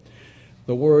se.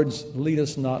 The words, "lead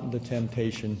us not into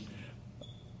temptation,"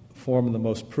 form the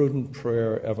most prudent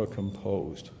prayer ever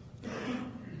composed.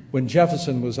 When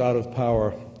Jefferson was out of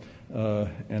power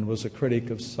and was a critic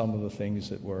of some of the things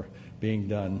that were being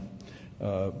done,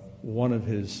 one of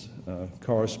his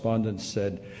correspondents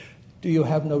said, "Do you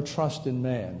have no trust in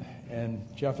man?" And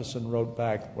Jefferson wrote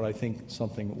back what I think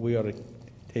something we ought to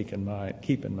keep in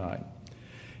mind.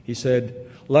 He said,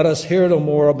 "Let us hear no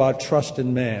more about trust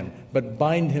in man, but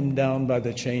bind him down by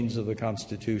the chains of the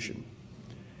Constitution."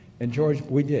 And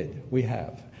we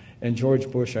have. And George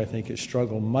Bush, I think, has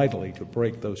struggled mightily to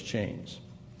break those chains.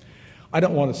 I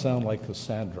don't want to sound like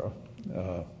Cassandra.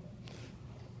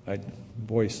 My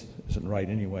voice isn't right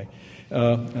anyway,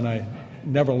 and I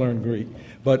never learned Greek.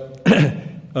 But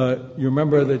you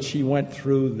remember that she went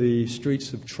through the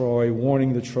streets of Troy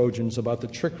warning the Trojans about the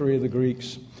trickery of the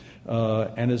Greeks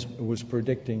and was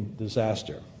predicting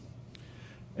disaster.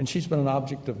 And she's been an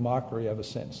object of mockery ever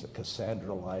since, the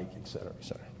Cassandra-like, et cetera, et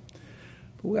cetera.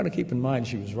 But we've got to keep in mind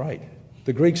she was right.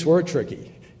 The Greeks were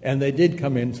tricky, and they did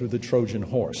come in through the Trojan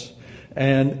horse.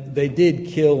 And they did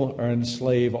kill or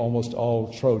enslave almost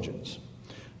all Trojans.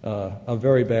 A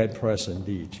very bad press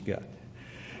indeed you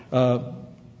got.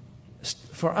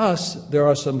 For us, there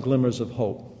are some glimmers of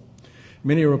hope.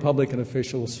 Many Republican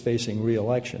officials facing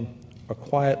re-election are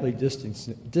quietly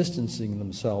distancing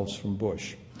themselves from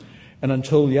Bush. And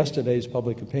until yesterday's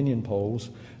public opinion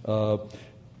polls,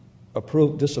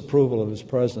 disapproval of his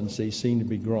presidency seemed to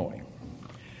be growing.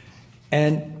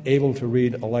 And able to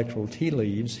read electoral tea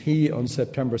leaves, he, on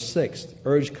September 6th,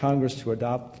 urged Congress to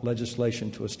adopt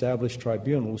legislation to establish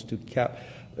tribunals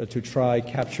to try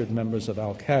captured members of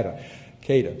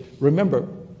Al-Qaeda. Remember,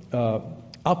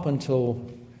 up until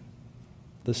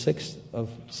the 6th of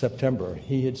September,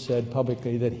 he had said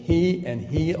publicly that he and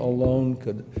he alone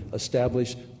could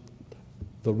establish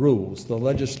the rules, the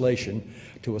legislation,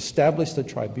 to establish the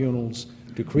tribunals,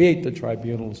 to create the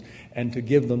tribunals, and to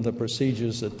give them the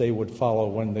procedures that they would follow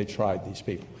when they tried these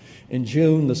people. In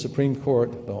June, the Supreme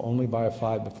Court, though only by a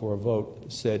 5-4 vote,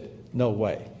 said no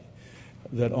way,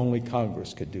 that only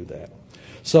Congress could do that.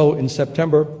 So in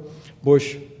September,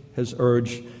 Bush has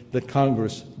urged that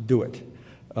Congress do it,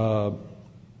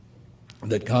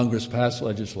 that Congress pass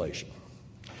legislation.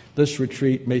 This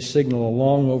retreat may signal a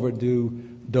long overdue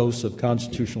dose of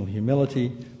constitutional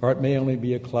humility, or it may only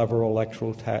be a clever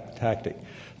electoral tactic,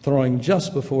 throwing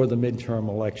just before the midterm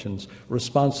elections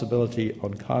responsibility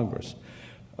on Congress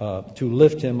to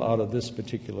lift him out of this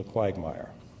particular quagmire.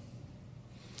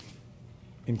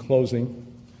 In closing,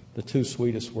 the two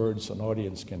sweetest words an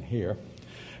audience can hear,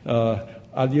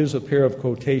 I'll use a pair of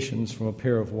quotations from a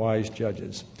pair of wise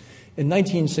judges. In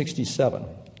 1967,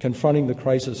 confronting the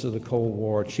crisis of the Cold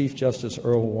War, Chief Justice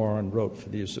Earl Warren wrote for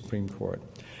the Supreme Court,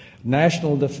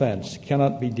 "National defense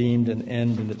cannot be deemed an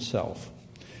end in itself.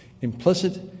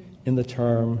 Implicit in the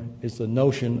term is the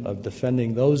notion of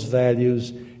defending those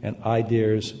values and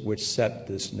ideas which set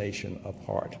this nation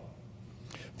apart."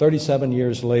 37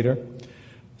 years later,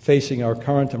 facing our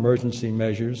current emergency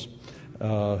measures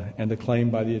and the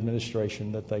claim by the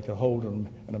administration that they could hold an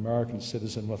American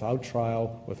citizen without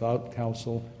trial, without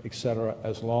counsel, etc.,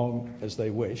 as long as they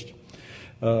wished,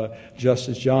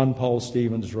 Justice John Paul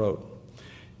Stevens wrote,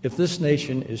 "If this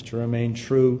nation is to remain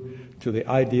true to the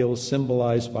ideals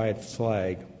symbolized by its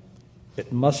flag,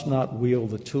 it must not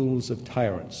wield the tools of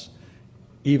tyrants,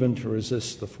 even to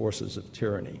resist the forces of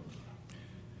tyranny."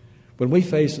 When we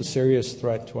face a serious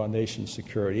threat to our nation's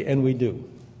security, and we do,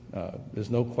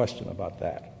 there's no question about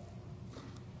that,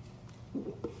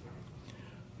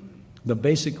 the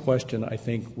basic question I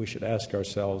think we should ask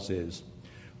ourselves is,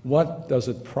 what does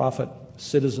it profit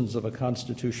citizens of a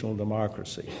constitutional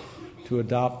democracy to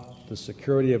adopt the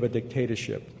security of a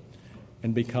dictatorship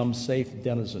and become safe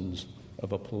denizens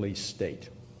of a police state?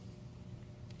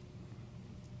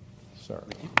 Sir.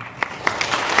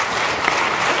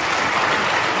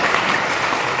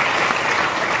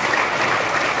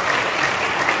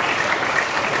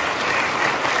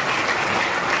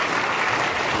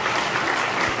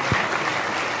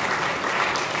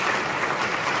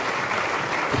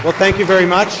 Well, thank you very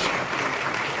much,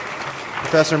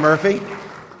 Professor Murphy,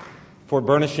 for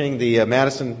burnishing the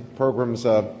Madison program's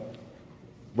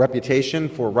reputation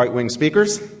for right-wing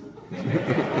speakers.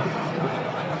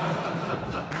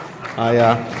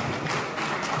 I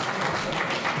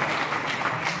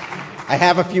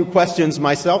have a few questions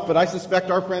myself, but I suspect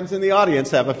our friends in the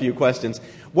audience have a few questions.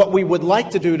 What we would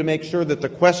like to do to make sure that the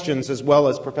questions as well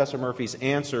as Professor Murphy's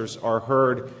answers are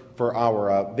heard for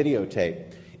our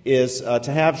videotape is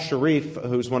to have Sharif,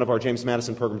 who's one of our James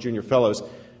Madison Program Junior Fellows,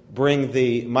 bring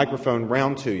the microphone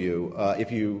round to you.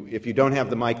 If you don't have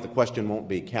the mic, the question won't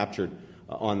be captured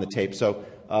on the tape. So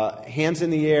hands in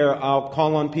the air, I'll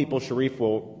call on people. Sharif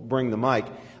will bring the mic.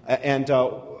 And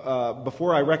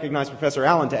before I recognize Professor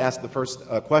Allen to ask the first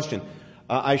question,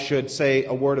 I should say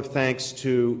a word of thanks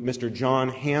to Mr. John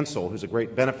Hansel, who's a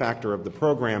great benefactor of the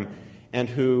program and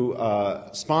who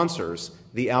sponsors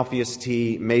the Alpheus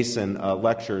T. Mason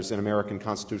lectures in American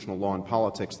Constitutional Law and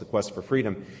Politics, The Quest for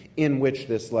Freedom, in which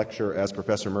this lecture, as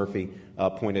Professor Murphy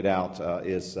pointed out,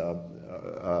 is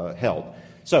held.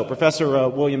 So, Professor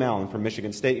William Allen from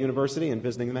Michigan State University and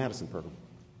visiting the Madison program.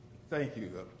 Thank you.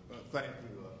 Thank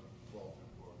you, Walter,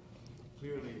 for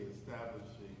clearly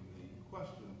establishing the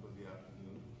question for the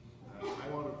afternoon.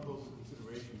 I want to pose a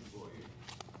consideration for you.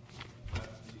 At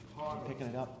the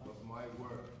heart of my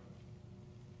work.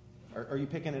 Are you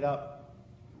picking it up?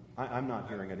 I'm not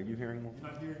hearing it. Are you hearing me?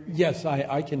 Not hearing me? Yes,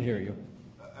 I can hear you.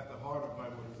 At the heart of my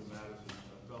work as a Madison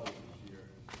Fellow this year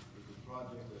is a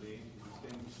project that aims to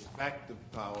distinguish the fact of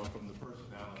power from the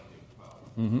personality of power.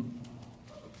 Mm-hmm.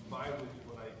 By which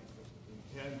what I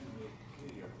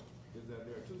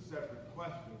separate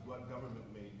questions, what government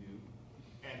may do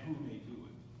and who may do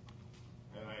it.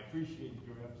 And I appreciate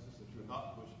your emphasis that you're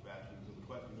not pushback, so the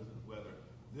question isn't whether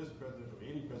this president or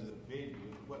any president may do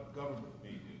it, what government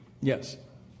may do. Yes.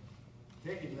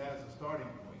 Taking that as a starting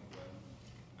point, then,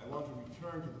 I want to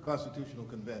return to the Constitutional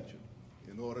Convention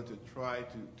in order to try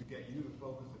to get you to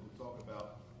focus and to talk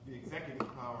about the executive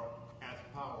power as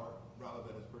power rather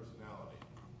than as personality.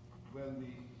 When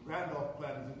the Randolph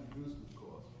Plan was introduced, of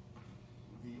course,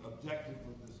 the objective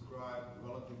was described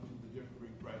relative to the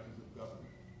differing branches of government.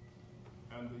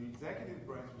 And the executive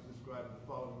branch was described in the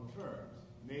following terms,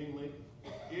 namely,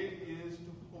 it is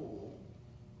to hold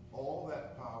all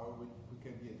that power which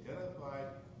can be identified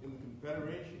in the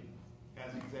Confederation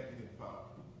as executive power.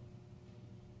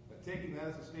 Now, taking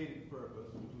that as a stated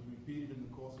purpose, which was repeated in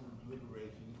the course of the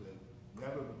deliberations and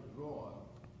never withdrawn,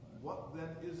 what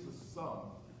then is the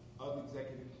sum of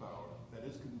executive power that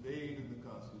is conveyed in the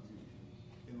Constitution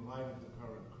in light of the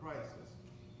current crisis,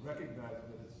 recognizing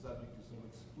that it's subject to some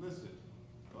explicit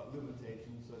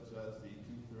limitations such as the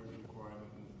two-thirds requirement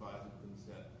in divided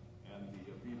consent and the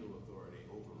veto authority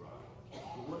override.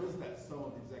 But what is that sum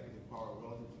of executive power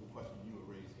relative to the question you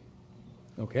were raising?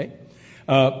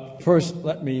 Okay. First,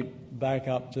 let me back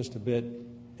up just a bit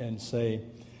and say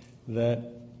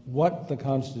that what the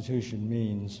Constitution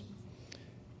means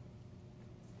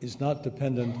is not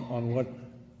dependent on what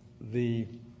the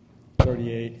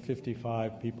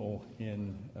 55 people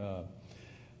in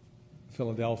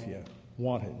Philadelphia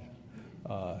wanted.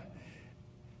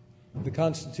 The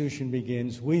Constitution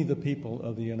begins, we the people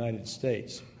of the United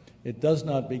States. It does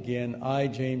not begin, I,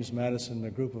 James Madison, and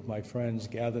a group of my friends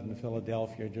gathered in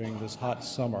Philadelphia during this hot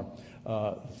summer,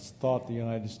 thought the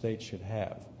United States should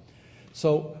have.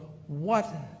 So what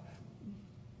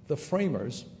the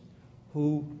framers,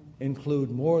 who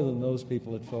include more than those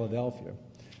people at Philadelphia,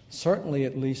 certainly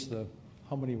at least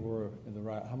how many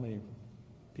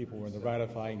people were in the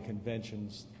ratifying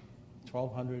conventions?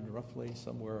 1,200 roughly,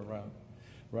 somewhere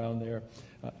around there.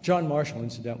 John Marshall,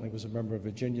 incidentally, was a member of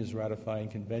Virginia's ratifying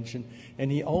convention,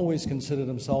 and he always considered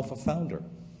himself a founder.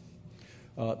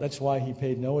 That's why he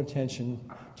paid no attention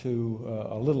to,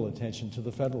 a little attention to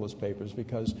the Federalist Papers,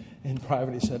 because in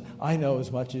private he said, I know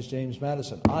as much as James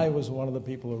Madison. I was one of the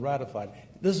people who ratified.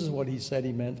 This is what he said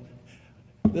he meant.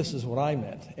 This is what I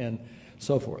meant, and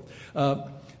so forth.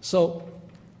 So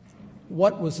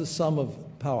what was the sum of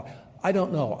power? I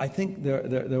don't know. I think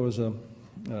there was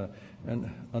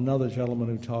another gentleman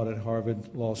who taught at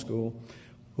Harvard Law School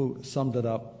who summed it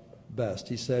up best.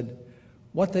 He said,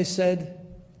 what they said,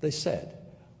 they said.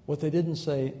 What they didn't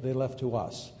say, they left to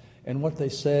us. And what they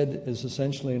said is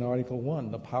essentially in Article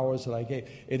 1, the powers that I gave.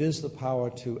 It is the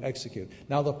power to execute.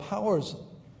 Now, the powers,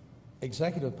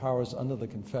 executive powers under the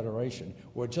Confederation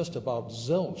were just about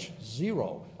zilch,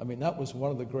 zero. I mean, that was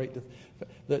one of the great,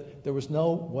 that there was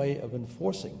no way of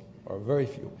enforcing, or very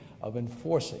few, of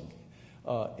enforcing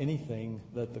anything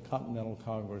that the Continental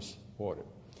Congress ordered.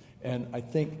 And I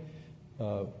think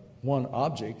one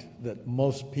object that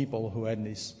most people who had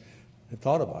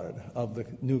thought about it, of the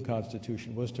new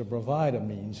Constitution, was to provide a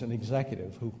means, an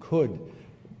executive, who could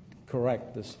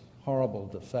correct this horrible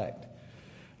defect.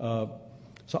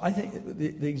 So I think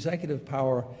the executive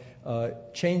power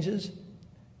changes.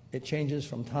 It changes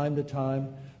from time to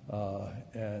time,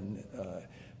 and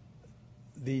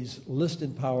these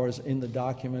listed powers in the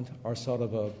document are sort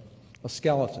of a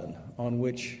skeleton on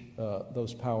which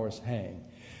those powers hang.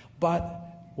 But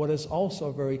what is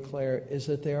also very clear is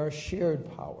that there are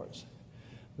shared powers,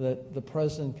 that the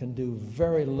president can do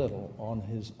very little on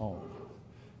his own,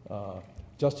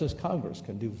 just as Congress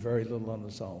can do very little on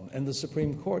its own, and the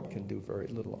Supreme Court can do very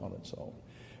little on its own.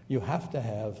 You have to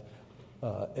have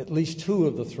at least two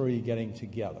of the three getting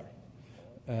together.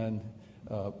 And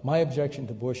my objection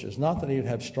to Bush is not that he would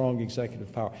have strong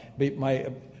executive power.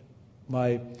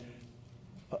 My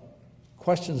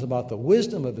questions about the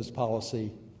wisdom of his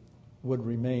policy would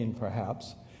remain,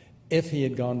 perhaps, if he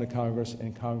had gone to Congress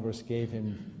and Congress gave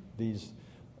him these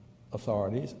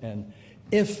authorities, and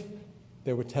if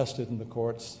they were tested in the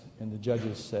courts and the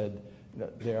judges said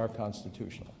that they are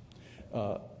constitutional.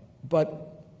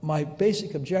 But my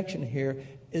basic objection here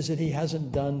is that he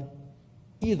hasn't done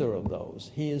either of those.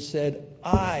 He has said,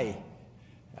 I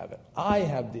have it. I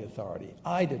have the authority.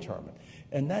 I determine.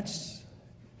 And that's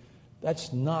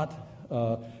not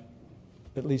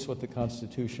at least what the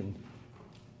Constitution,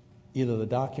 either the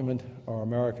document or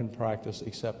American practice,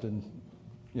 except in,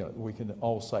 we can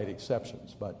all cite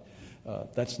exceptions, but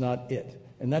that's not it.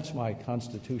 And that's my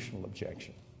constitutional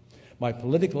objection. My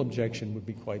political objection would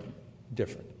be quite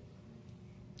different.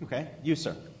 Okay. You,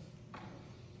 sir.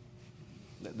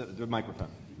 The microphone.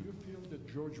 Do you feel that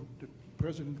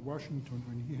President Washington,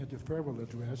 when he had the farewell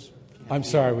address. I'm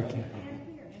sorry, we can't.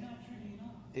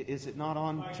 Is it not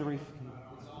on, Sharif?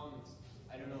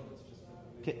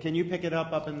 Can you pick it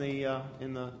up in the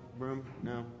room?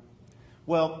 No.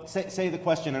 Well, say the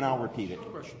question and I'll repeat it.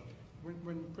 Question.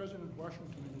 When President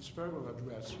Washington in his farewell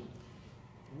address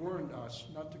warned us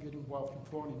not to get involved in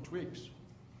foreign intrigues,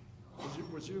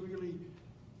 was it really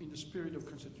in the spirit of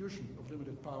Constitution of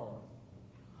limited power?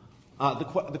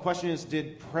 The question is,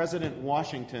 did President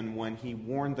Washington, when he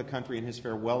warned the country in his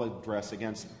farewell address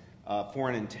against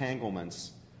foreign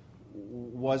entanglements,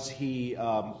 was he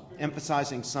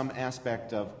emphasizing some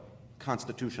aspect of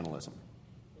constitutionalism?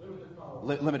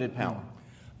 Limited power.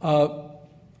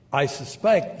 I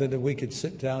suspect that if we could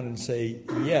sit down and say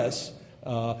yes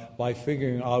by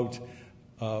figuring out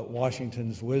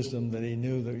Washington's wisdom, that he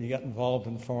knew that you get involved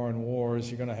in foreign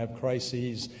wars, you're going to have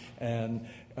crises, and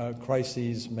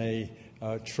crises may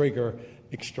trigger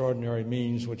extraordinary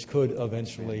means which could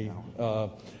eventually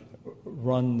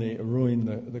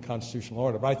ruin the constitutional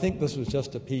order. But I think this was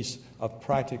just a piece of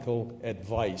practical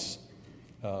advice.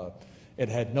 It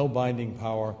had no binding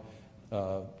power.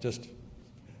 Just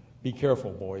be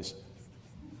careful, boys.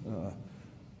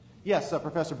 Yes,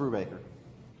 Professor Brubaker.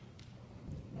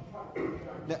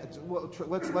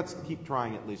 Let's keep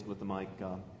trying at least with the mic.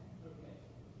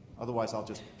 Otherwise, I'll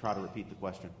just try to repeat the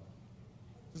question.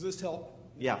 Does this help?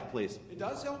 Yeah, please. It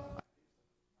does help?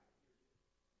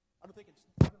 I don't think it's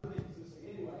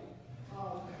anyway.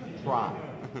 Try.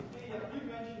 You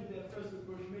mentioned that President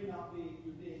Bush may not be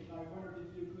unique. I wondered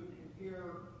if you could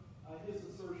compare his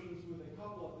assertions with a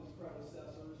couple of his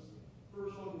predecessors.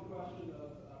 First, on the question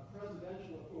of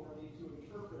presidential authority to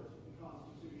interpret the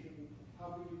Constitution,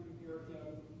 how would you compare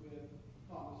him with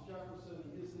Thomas Jefferson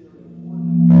and his theory of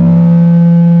ordinance?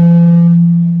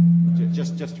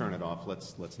 Just turn it off.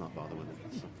 Let's not bother with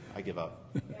it. I give up.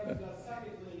 And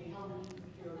secondly, how would you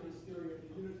compare his theory of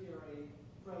the unitary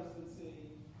presidency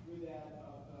with that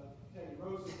of Teddy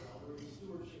Roosevelt, or his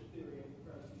stewardship theory of the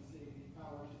presidency, the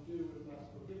power to do unless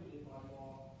prohibited by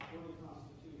law or the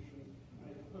Constitution?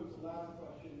 And I propose a latter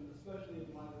question, especially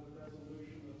in light of the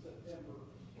resolution of September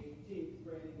 18th,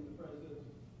 granting the president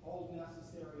all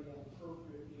necessary and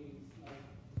appropriate means, not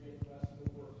to make the rest of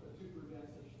the work, but to prevent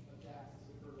such attacks as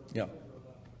occurred on September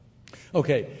 11th.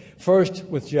 Okay, first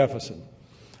with Jefferson.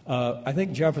 I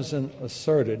think Jefferson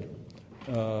asserted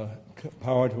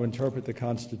power to interpret the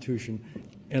Constitution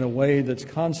in a way that's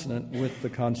consonant with the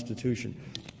Constitution.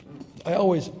 I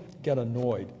always get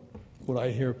annoyed when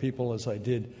I hear people, as I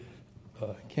did,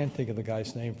 can't think of the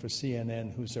guy's name for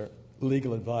CNN, who's their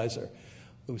legal advisor,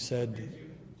 who said,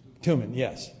 Tuman,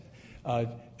 yes,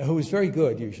 who is very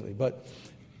good usually, but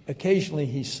occasionally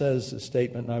he says a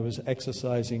statement, and I was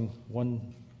exercising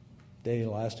one day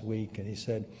last week, and he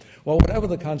said, well, whatever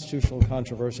the constitutional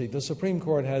controversy, the Supreme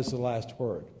Court has the last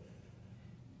word.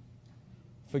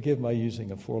 Forgive my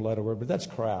using a four-letter word, but that's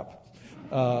crap.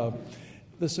 The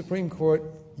Supreme Court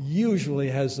usually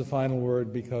has the final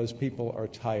word because people are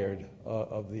tired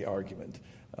of the argument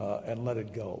and let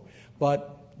it go.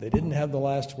 But they didn't have the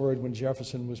last word when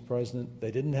Jefferson was president.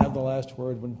 They didn't have the last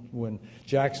word when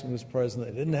Jackson was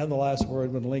president. They didn't have the last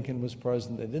word when Lincoln was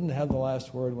president. They didn't have the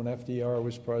last word when FDR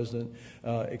was president,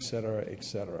 et cetera, et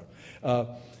cetera.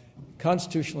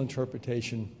 Constitutional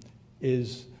interpretation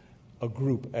is a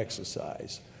group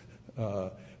exercise.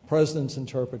 Presidents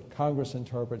interpret, Congress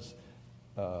interprets,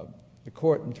 the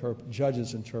court interprets,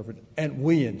 judges interpret, and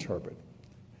we interpret.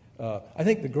 I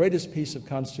think the greatest piece of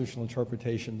constitutional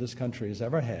interpretation this country has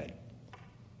ever had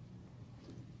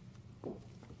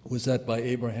was that by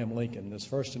Abraham Lincoln, in his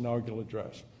first inaugural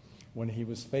address, when he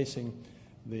was facing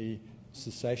the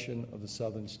secession of the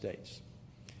southern states.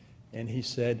 And he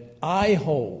said, I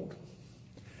hold,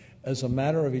 as a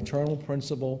matter of eternal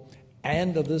principle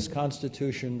and of this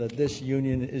Constitution, that this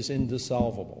union is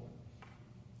indissoluble.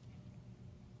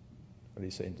 What do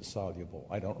you say, indissoluble?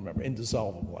 I don't remember.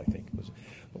 Indissoluble, I think, was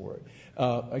the word.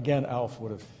 Again, Alf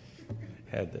would have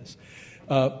had this.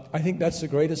 I think that's the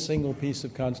greatest single piece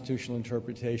of constitutional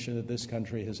interpretation that this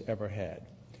country has ever had.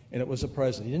 And it was a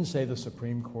president. He didn't say the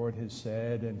Supreme Court has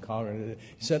said and Congress.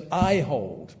 He said, I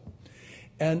hold.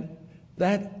 And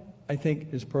that, I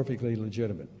think, is perfectly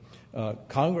legitimate.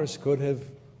 Congress could have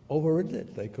overridden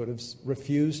it. They could have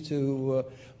refused to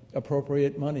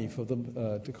appropriate money for them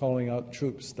to calling out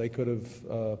troops. They could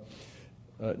have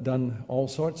done all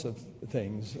sorts of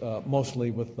things,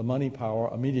 mostly with the money power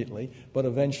immediately, but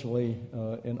eventually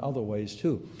in other ways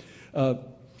too.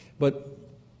 But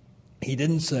he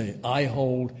didn't say, I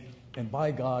hold, and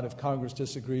by God, if Congress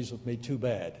disagrees with me, too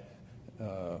bad.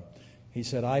 He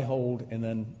said, I hold, and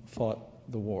then fought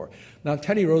the war. Now,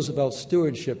 Teddy Roosevelt's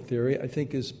stewardship theory, I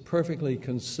think, is perfectly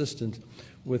consistent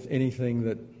with anything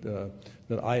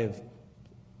that I have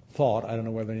thought. I don't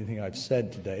know whether anything I've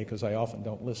said today, because I often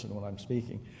don't listen when I'm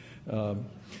speaking.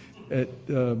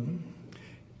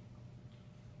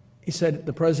 He said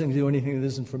the president can do anything that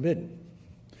isn't forbidden.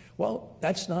 Well,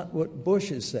 that's not what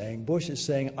Bush is saying. Bush is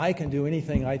saying, I can do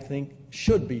anything I think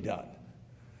should be done.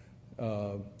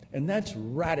 And that's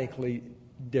radically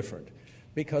different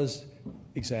because,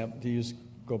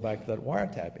 go back to that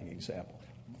wiretapping example.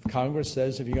 Congress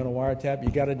says if you're going to wiretap, you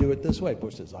got to do it this way.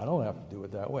 Bush says, I don't have to do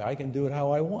it that way. I can do it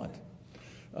how I want.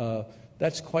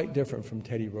 That's quite different from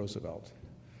Teddy Roosevelt.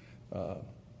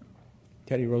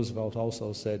 Teddy Roosevelt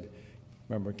also said,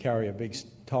 remember,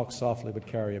 talk softly but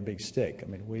carry a big stick. I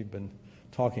mean, we've been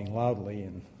talking loudly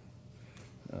and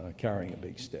carrying a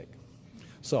big stick.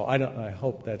 So I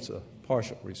hope that's a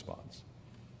partial response.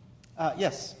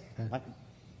 Yes.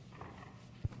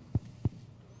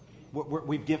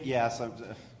 We've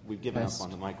given up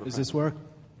on the microphone. Does this work?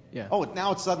 Yeah. Oh,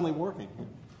 now it's suddenly working.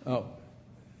 Oh.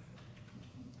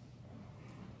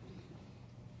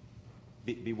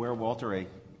 Beware, Walter, a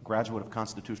graduate of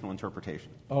constitutional interpretation.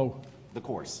 Oh. The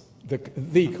course.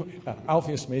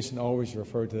 Alpheus Mason always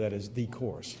referred to that as the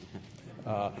course.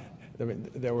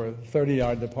 There were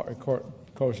 30-yard the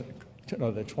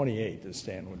 28, as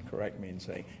Stan would correct me in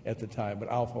saying at the time, but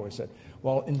Alf always said,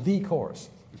 well, in the course,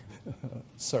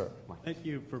 sir. Thank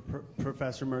you,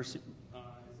 Professor Murphy. Is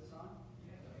this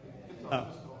on?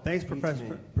 Thanks,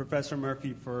 Professor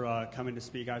Murphy, for coming to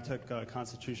speak. I took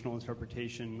constitutional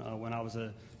interpretation when I was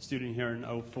a student here in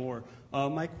 2004.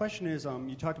 My question is,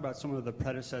 you talked about some of the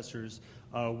predecessors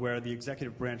where the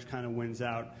executive branch kind of wins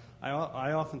out.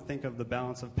 I often think of the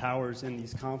balance of powers in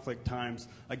these conflict times,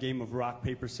 a game of rock,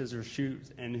 paper, scissors, shoot,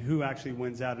 and who actually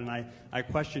wins out. And I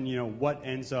question, what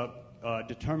ends up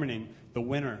determining the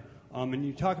winner. And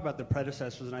you talk about the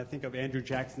predecessors, and I think of Andrew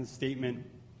Jackson's statement.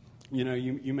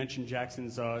 You mentioned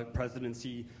Jackson's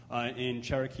presidency in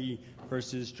Cherokee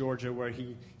versus Georgia, where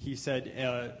he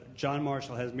said, John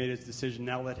Marshall has made his decision,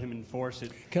 now let him enforce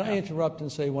it. Can I interrupt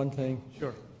and say one thing?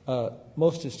 Sure.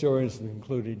 Most historians have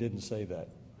concluded he didn't say that.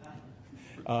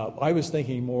 I was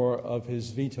thinking more of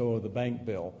his veto of the bank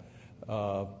bill,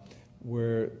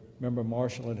 where, remember,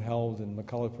 Marshall had held in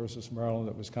McCulloch versus Maryland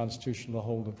that it was constitutional to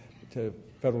hold to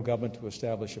federal government to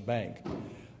establish a bank.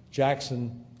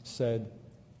 Jackson said,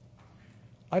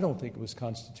 I don't think it was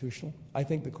constitutional. I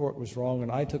think the court was wrong,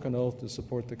 and I took an oath to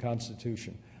support the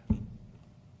Constitution.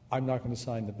 I'm not going to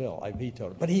sign the bill. I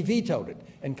vetoed it. But he vetoed it,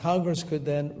 and Congress could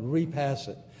then repass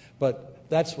it. But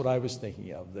that's what I was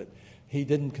thinking of, that he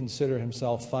didn't consider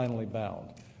himself finally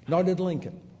bound. Nor did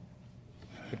Lincoln.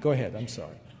 But go ahead, I'm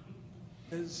sorry.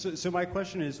 So my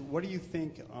question is, what do you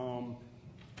think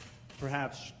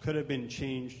perhaps could have been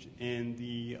changed in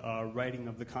the writing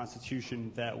of the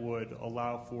Constitution that would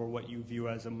allow for what you view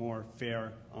as a more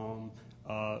fair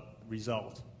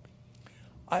result?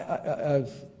 I've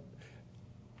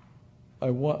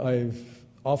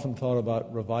often thought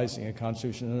about revising a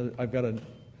Constitution. I've got a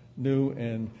new,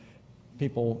 and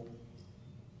people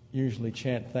usually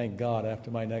chant "Thank God"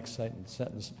 after my next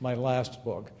sentence. My last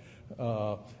book,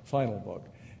 final book,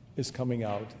 is coming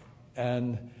out,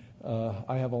 and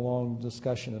I have a long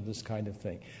discussion of this kind of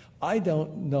thing. I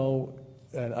don't know,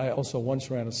 and I also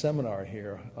once ran a seminar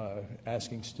here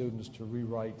asking students to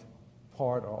rewrite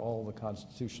part or all the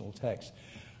constitutional text.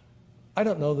 I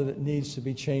don't know that it needs to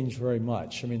be changed very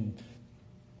much. I mean,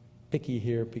 picky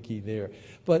here, picky there.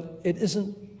 But it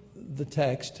isn't the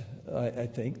text, I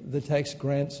think. The text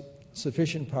grants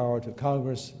sufficient power to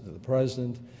Congress, to the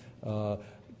President,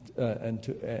 and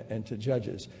to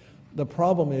judges. The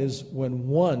problem is when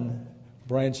one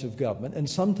branch of government, and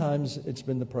sometimes it's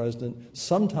been the President,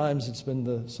 sometimes it's been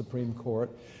the Supreme Court.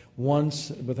 Once,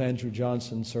 with Andrew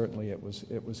Johnson, certainly it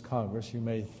was Congress. You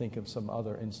may think of some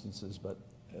other instances, but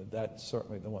that's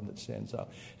certainly the one that stands out,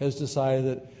 has decided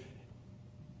that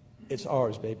it's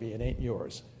ours, baby, it ain't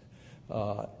yours.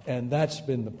 And that's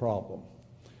been the problem.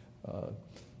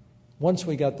 Once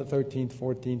we got the 13th,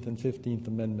 14th, and 15th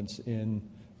Amendments in,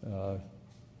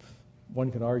 one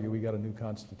can argue we got a new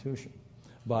Constitution,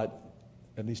 but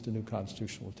at least a new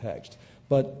constitutional text.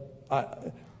 But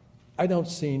I don't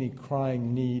see any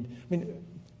crying need. I mean,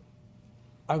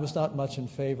 I was not much in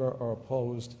favor or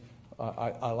opposed.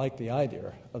 I like the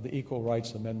idea of the Equal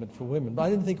Rights Amendment for women, but I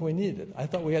didn't think we needed it. I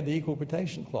thought we had the Equal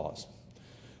Protection Clause.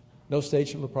 No state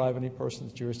shall deprive any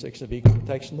person's jurisdiction of equal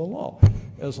protection of the law.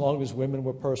 As long as women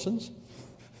were persons,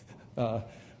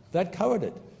 that covered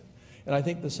it. And I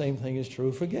think the same thing is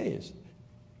true for gays.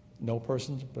 No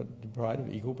person's deprived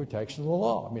of equal protection of the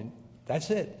law. I mean, that's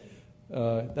it.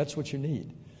 That's what you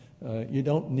need. You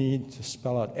don't need to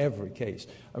spell out every case.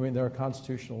 I mean, there are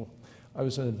constitutional... I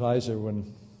was an advisor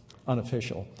when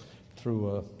unofficial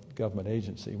through a government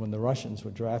agency when the Russians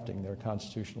were drafting their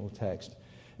constitutional text.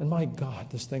 And my God,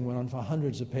 this thing went on for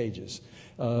hundreds of pages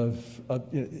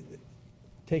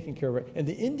taking care of it. And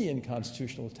the Indian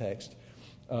constitutional text,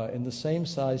 in the same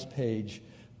size page,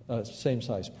 same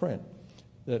size print,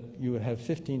 that you would have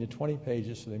 15 to 20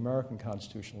 pages for the American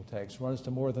constitutional text, runs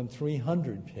to more than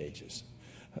 300 pages.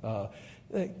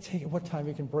 What time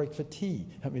you can break for tea?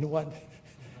 I mean, what?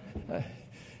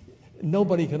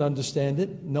 Nobody can understand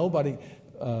it. Nobody.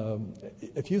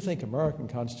 If you think American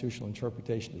constitutional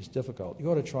interpretation is difficult,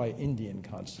 you ought to try Indian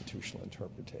constitutional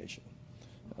interpretation.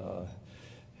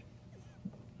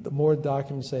 The more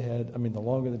documents they had, I mean, the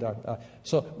longer the document.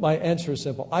 So my answer is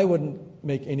simple. I wouldn't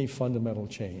make any fundamental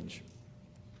change.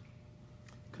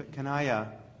 Can I?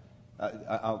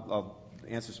 I'll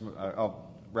answer some. I'll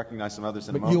recognize some others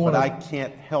in a moment, but I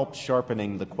can't help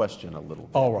sharpening the question a little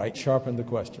bit. All right, sharpen the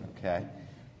question. Okay.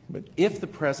 But if the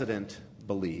president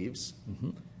believes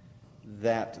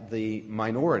that the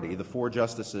minority, the 4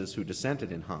 justices who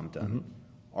dissented in Hamdan,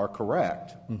 are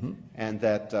correct, and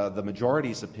that the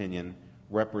majority's opinion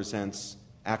represents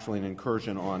actually an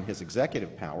incursion on his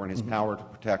executive power and his power to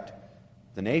protect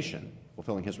the nation,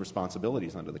 fulfilling his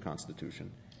responsibilities under the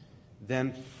Constitution,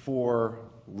 then for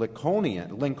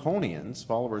Lincolnians,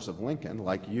 followers of Lincoln,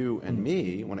 like you and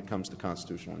me, when it comes to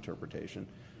constitutional interpretation,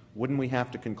 wouldn't we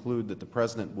have to conclude that the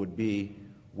president would be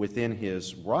within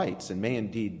his rights and may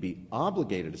indeed be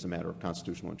obligated as a matter of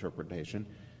constitutional interpretation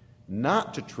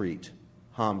not to treat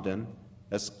Hamdan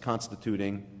as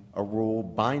constituting a rule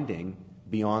binding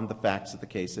beyond the facts of the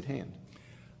case at hand?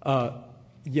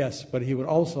 Yes, but he would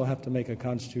also have to make a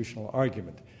constitutional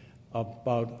argument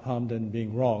about Hamdan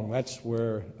being wrong. That's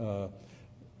where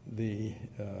if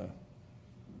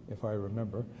I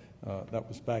remember, that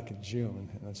was back in June,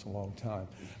 and that's a long time,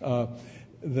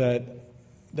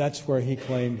 that's where he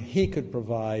claimed he could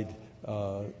provide,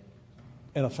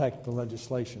 in effect, the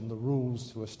legislation, the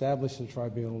rules to establish the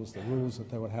tribunals, the rules that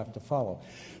they would have to follow.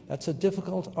 That's a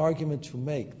difficult argument to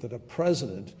make, that a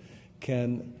president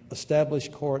can establish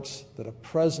courts, that a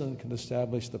president can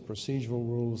establish the procedural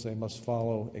rules they must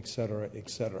follow, et cetera, et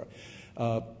cetera.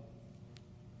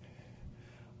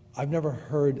 I've never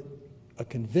heard a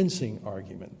convincing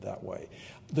argument that way.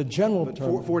 The general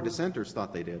term... 4 dissenters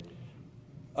thought they did.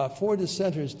 4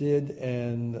 dissenters did,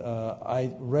 and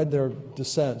I read their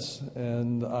dissents,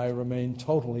 and I remain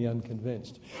totally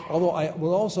unconvinced. Although I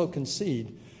will also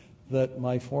concede that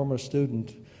my former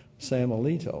student, Sam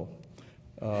Alito,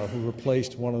 who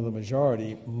replaced one of the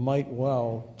majority, might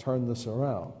well turn this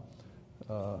around.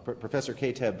 Professor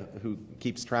Kateb, who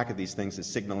keeps track of these things, is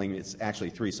signaling it's actually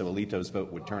 3, so Alito's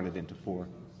vote would turn it into 4.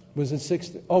 Was it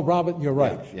 6? Oh, Robert, you're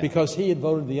right, yeah. because he had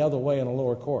voted the other way in a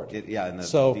lower court. In the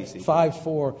so DC.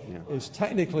 5-4 is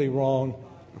technically wrong.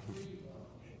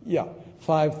 Yeah,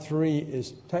 5-3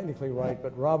 is technically right,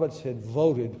 but Roberts had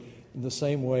voted in the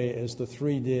same way as the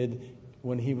 3 did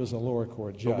when he was a lower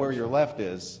court judge. But where you're left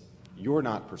is, you're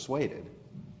not persuaded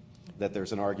that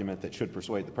there's an argument that should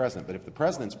persuade the president. But if the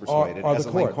president's persuaded, as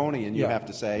a Lincolnian, you have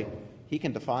to say, he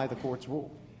can defy the court's rule.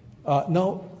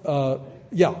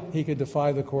 Yeah, he could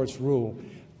defy the court's rule,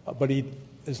 but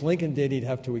as Lincoln did, he'd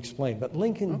have to explain. But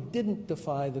Lincoln didn't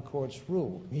defy the court's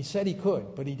rule. He said he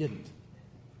could, but he didn't.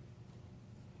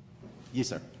 Yes,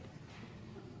 sir.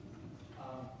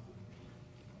 Comment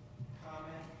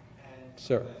and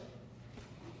Sir. question.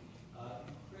 You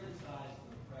criticized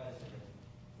the president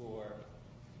for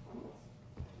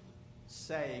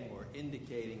saying or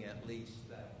indicating at least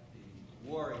that the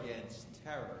war against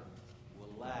terror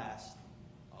will last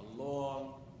a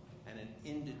long and an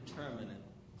indeterminate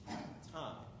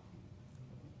time.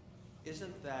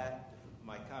 Isn't that,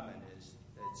 my comment is,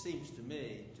 it seems to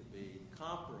me to be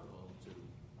comparable to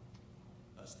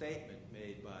a statement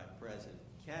made by President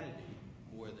Kennedy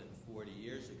more than 40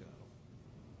 years ago,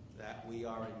 that we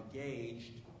are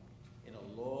engaged in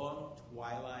a long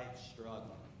twilight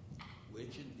struggle,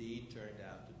 which indeed turned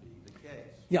out to be the case.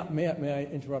 Yeah, may I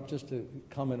interrupt just to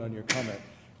comment on your comment?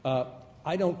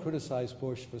 I don't criticize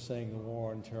Bush for saying the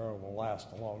war on terror will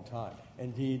last a long time.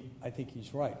 Indeed, I think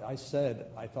he's right. I said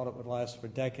I thought it would last for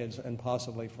decades and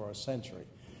possibly for a century.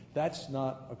 That's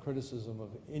not a criticism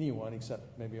of anyone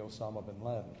except maybe Osama bin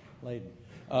Laden.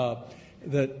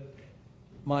 That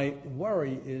my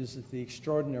worry is that the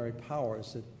extraordinary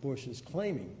powers that Bush is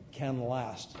claiming can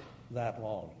last that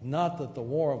long. Not that the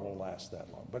war will last that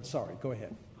long. But sorry, go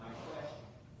ahead. My question,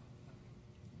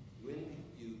 when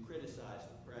you criticize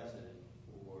the president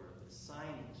for the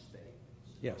signing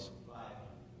statements Yes. of 500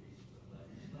 pieces of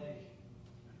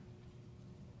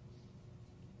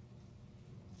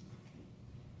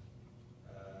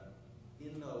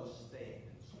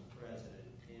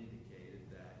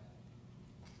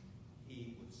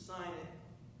sign it,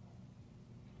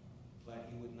 but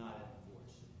he would not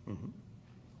enforce it. Mm-hmm.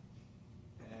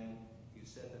 And you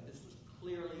said that this was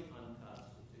clearly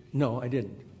unconstitutional. No, I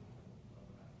didn't.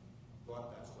 I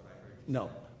thought that's what I heard you No,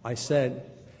 say.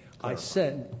 I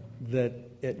said that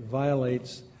it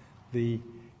violates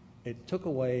it took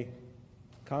away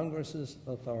Congress's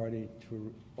authority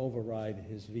to override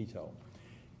his veto.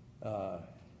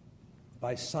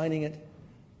 By signing it,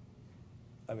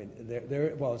 I mean,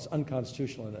 well, it's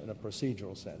unconstitutional in a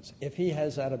procedural sense. If he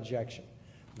has that objection,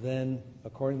 then,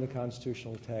 according to the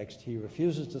constitutional text, he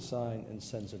refuses to sign and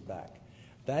sends it back.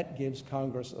 That gives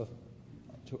Congress,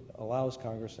 allows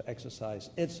Congress to exercise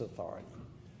its authority.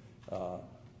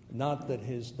 Not that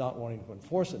his not wanting to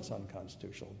enforce it's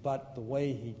unconstitutional, but the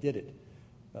way he did it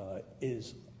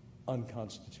is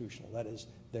unconstitutional. That is,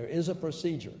 there is a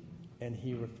procedure, and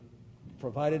he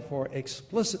provided for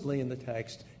explicitly in the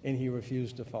text, and he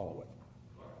refused to follow it.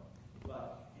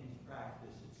 But in practice,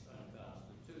 it's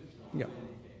unconstitutional. Yeah.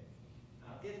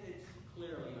 Now, if it's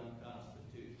clearly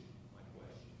unconstitutional, my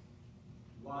question,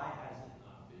 why has it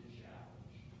not been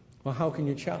challenged? Well, how can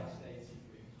you challenge?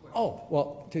 Oh,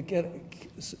 well, to get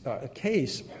a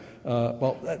case,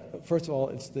 first of all,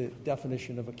 it's the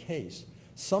definition of a case.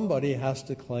 Somebody has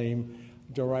to claim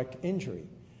direct injury.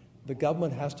 The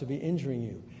government has to be injuring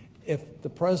you. If the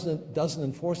president doesn't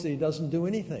enforce it, he doesn't do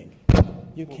anything.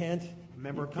 You can't.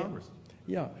 Member of Congress.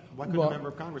 Yeah. Why couldn't a member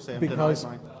of Congress say, I'm because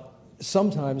denied my...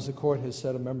 sometimes the court has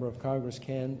said a member of Congress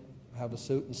can have a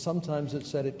suit, and sometimes it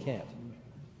said it can't.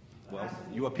 Well,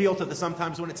 you appeal to the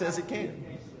sometimes when it says it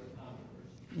can.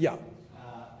 Yeah. And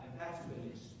that's been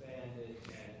expanded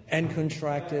And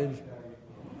contracted.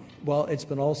 Well, it's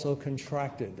been also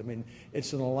contracted. I mean,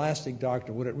 it's an elastic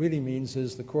doctrine. What it really means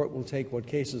is the court will take what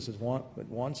cases it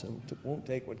wants and won't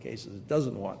take what cases it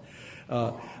doesn't want.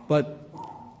 But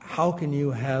how can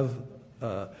you have,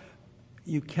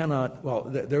 you cannot, well,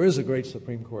 there is a great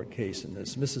Supreme Court case in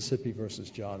this, Mississippi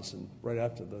versus Johnson, right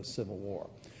after the Civil War,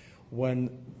 when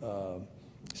the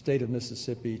state of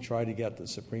Mississippi tried to get the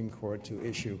Supreme Court to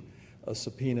issue a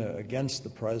subpoena against the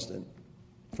president,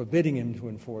 forbidding him to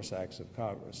enforce acts of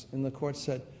Congress. And the court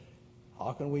said,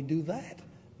 how can we do that?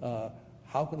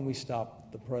 How can we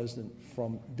stop the president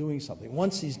from doing something?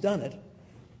 Once he's done it,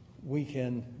 we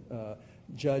can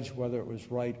judge whether it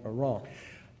was right or wrong.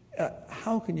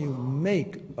 How can you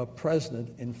make a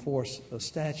president enforce a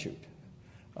statute?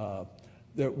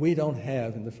 That we don't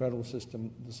have in the federal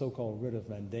system the so-called writ of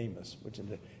mandamus, which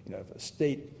if a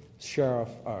state sheriff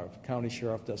or county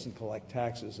sheriff doesn't collect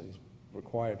taxes and he's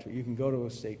required to, you can go to a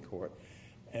state court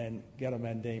and get a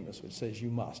mandamus which says you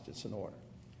must. It's an order.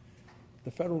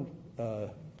 The federal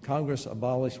Congress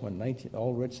abolished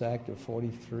All Writs Act of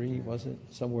 43, was it?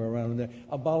 Somewhere around there.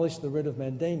 Abolished the writ of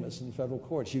mandamus in federal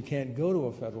courts. You can't go to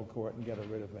a federal court and get a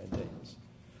writ of mandamus.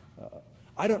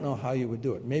 I don't know how you would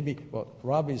do it. Maybe, well,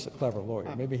 Robbie's a clever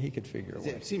lawyer. Maybe he could figure it out.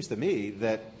 It seems to me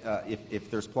that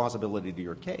if there's plausibility to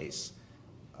your case,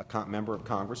 a member of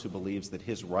Congress who believes that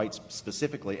his rights,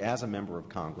 specifically as a member of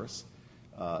Congress,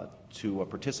 to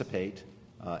participate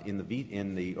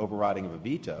in the overriding of a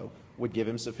veto, would give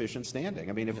him sufficient standing.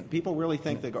 I mean, if people really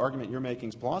think the argument you're making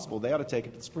is plausible, they ought to take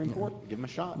it to the Supreme Court, give him a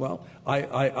shot. Well,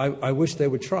 I wish they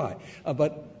would try.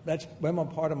 But that's when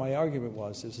part of my argument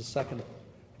was there's a second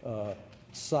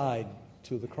side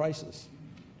to the crisis.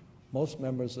 Most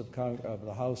members of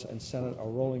the House and Senate are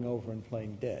rolling over and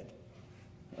playing dead.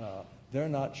 They're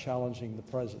not challenging the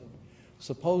president.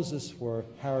 Suppose this were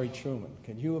Harry Truman.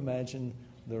 Can you imagine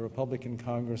the Republican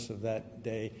Congress of that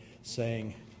day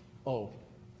saying, oh,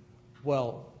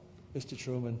 well, Mr.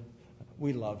 Truman,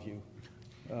 we love you.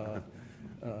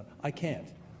 I can't.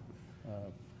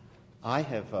 I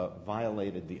have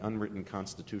violated the unwritten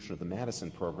constitution of the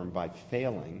Madison program by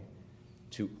failing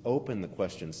to open the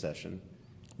question session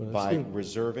by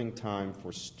reserving time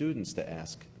for students to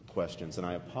ask questions, and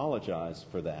I apologize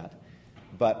for that.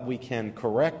 But we can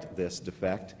correct this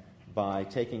defect by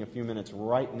taking a few minutes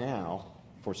right now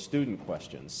for student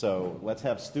questions. So let's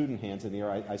have student hands in the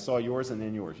air. I saw yours and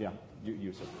then yours. Yeah,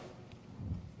 you sir.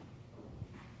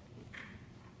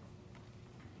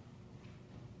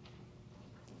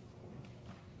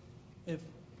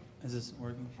 Is this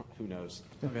working? Who knows?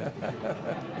 Okay.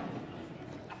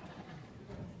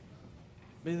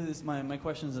 Basically, my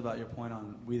question is about your point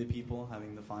on we the people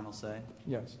having the final say.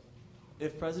 Yes.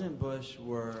 If President Bush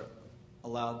were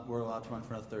allowed to run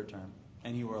for a third term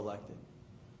and he were elected,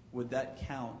 would that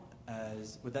count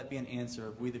as, would that be an answer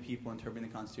of we the people interpreting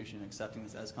the Constitution and accepting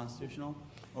this as constitutional,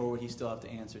 or would he still have to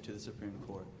answer to the Supreme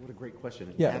Court? What a great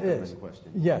question. Yeah, it is.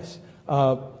 Question. Yes.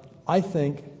 I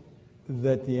think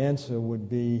that the answer would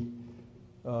be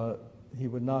he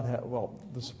would not have, well,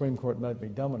 the Supreme Court might be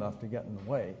dumb enough to get in the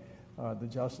way, the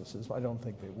justices. I don't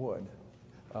think they would.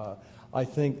 I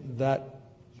think that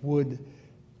would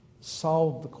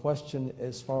solve the question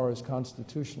as far as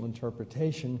constitutional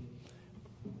interpretation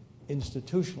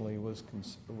institutionally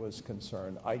was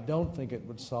concerned. I don't think it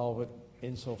would solve it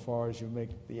insofar as you make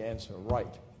the answer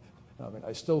right. I mean,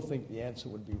 I still think the answer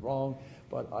would be wrong,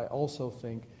 but I also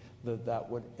think that that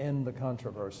would end the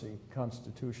controversy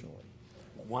constitutionally.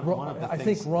 I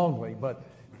think wrongly, but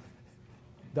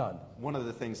done. One of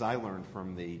the things I learned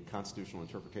from the constitutional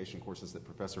interpretation courses that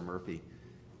Professor Murphy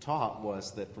taught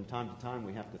was that from time to time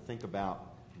we have to think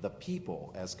about the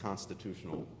people as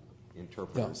constitutional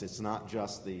interpreters. Yeah. It's not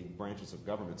just the branches of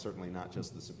government, certainly not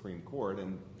just the Supreme Court.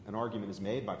 And an argument is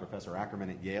made by Professor Ackerman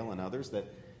at Yale and others that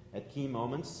at key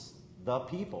moments, the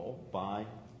people, by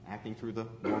acting through the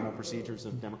normal procedures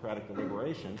of democratic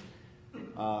deliberation,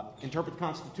 interpret the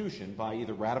Constitution by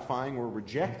either ratifying or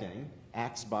rejecting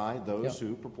acts by those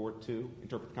who purport to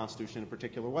interpret the Constitution in a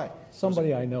particular way.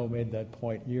 Somebody I know made that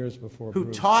point years before Who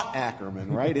Bruce. taught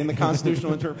Ackerman, right, in the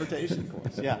constitutional interpretation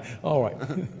course. Yeah. All right.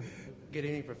 Good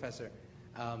evening, Professor.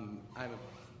 I'm a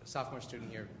sophomore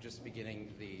student here, just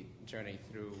beginning the journey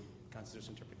through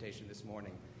constitutional interpretation this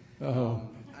morning.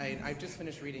 I've just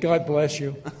finished reading... God bless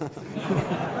you.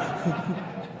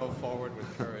 Go forward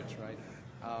with courage, right?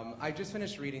 I just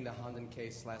finished reading the Hondon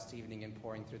case last evening and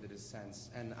pouring through the dissents,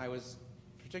 and I was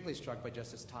particularly struck by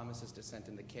Justice Thomas's dissent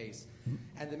in the case.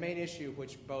 And the main issue,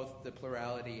 which both the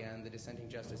plurality and the dissenting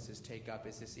justices take up,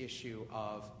 is this issue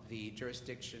of the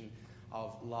jurisdiction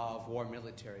of law of war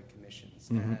military commissions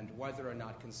and whether or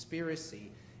not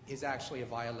conspiracy is actually a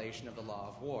violation of the law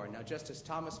of war. Now, Justice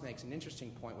Thomas makes an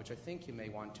interesting point, which I think you may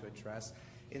want to address,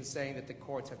 in saying that the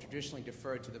courts have traditionally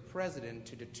deferred to the president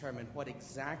to determine what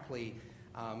exactly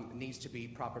needs to be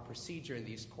proper procedure in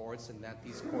these courts, and that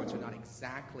these courts are not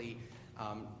exactly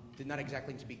did not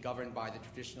exactly to be governed by the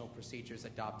traditional procedures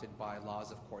adopted by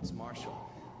laws of courts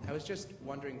martial. I was just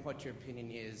wondering what your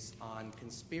opinion is on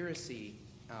conspiracy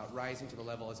rising to the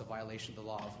level as a violation of the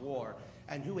law of war,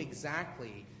 and who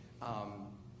exactly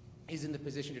is in the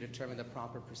position to determine the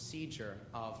proper procedure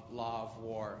of law of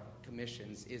war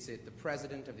commissions. Is it the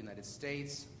President of the United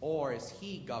States, or is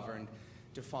he governed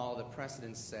to follow the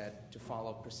precedents set, to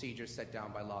follow procedures set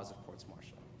down by laws of courts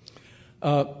martial?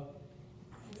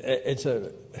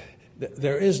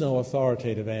 There is no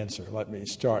authoritative answer. Let me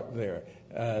start there.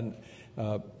 And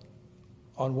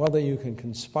on whether you can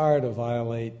conspire to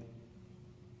violate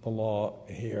the law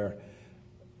here,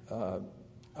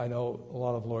 I know a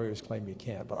lot of lawyers claim you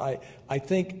can't, but I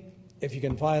think if you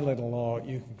can violate a law,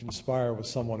 you can conspire with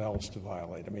someone else to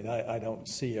violate. I mean, I don't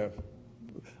see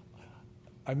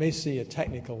I may see a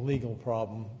technical legal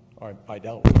problem, or I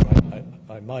don't.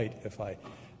 I might if I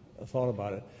thought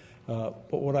about it.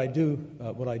 But what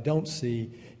I don't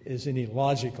see is any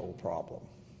logical problem.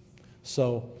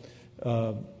 So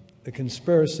the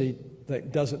conspiracy,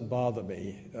 that doesn't bother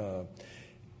me.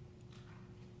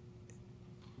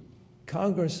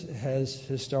 Congress has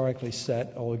historically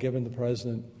set, although given the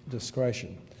president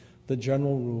discretion, the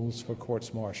general rules for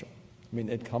courts martial. I mean,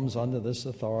 it comes under this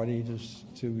authority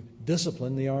to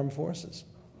discipline the armed forces.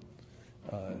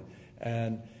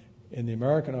 And in the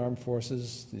American Armed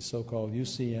Forces, the so-called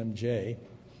UCMJ,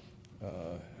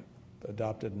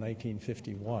 adopted in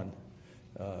 1951,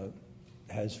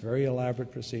 has very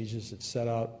elaborate procedures. It's set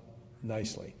out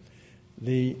nicely.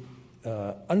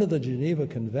 Under the Geneva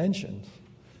Convention,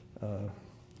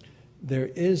 there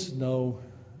is no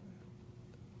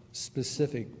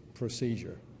specific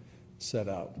procedure set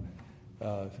out.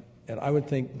 And I would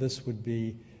think this would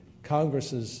be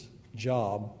Congress's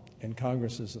job and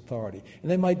Congress's authority.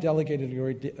 And they might delegate a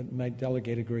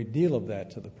great deal of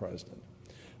that to the president.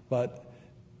 But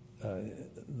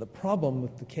the problem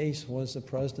with the case was the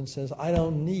president says, I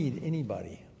don't need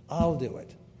anybody. I'll do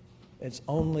it. It's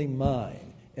only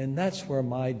mine. And that's where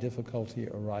my difficulty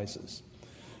arises.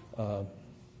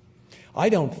 I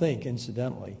don't think,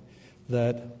 incidentally,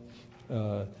 that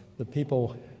the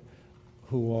people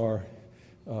who are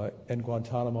in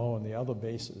Guantanamo and the other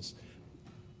bases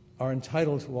are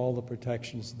entitled to all the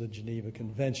protections of the Geneva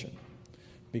Convention.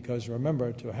 Because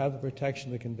remember, to have the protection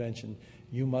of the convention,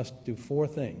 you must do four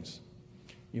things.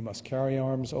 You must carry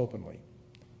arms openly.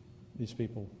 These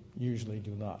people usually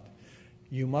do not.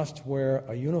 You must wear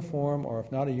a uniform, or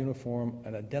if not a uniform,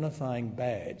 an identifying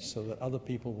badge so that other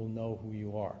people will know who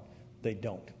you are. They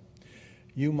don't.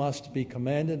 You must be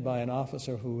commanded by an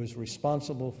officer who is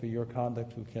responsible for your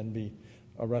conduct, who can be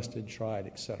arrested, tried,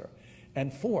 etc.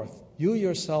 And fourth, you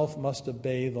yourself must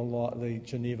obey the law, the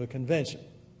Geneva Convention.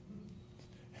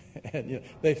 And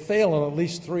they fail on at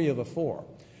least 3 of the 4.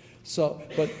 So,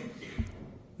 but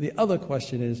the other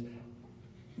question is,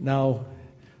 now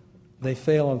they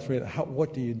fail on 3.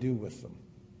 What do you do with them?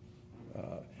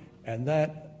 And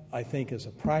that, I think, is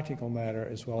a practical matter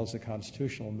as well as a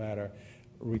constitutional matter,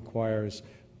 requires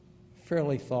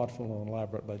fairly thoughtful and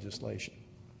elaborate legislation.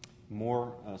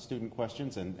 More student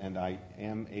questions, and I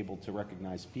am able to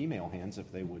recognize female hands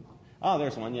if they would. Oh,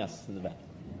 there's one, yes, in the back.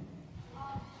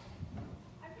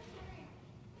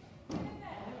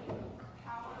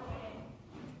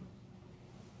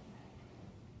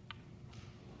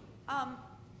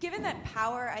 Given that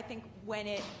power, I think, when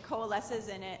it coalesces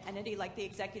in an entity like the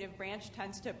executive branch,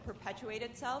 tends to perpetuate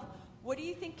itself, what do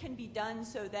you think can be done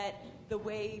so that the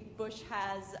way Bush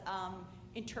has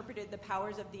interpreted the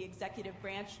powers of the executive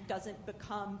branch doesn't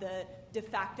become the de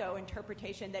facto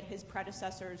interpretation that his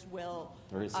predecessors will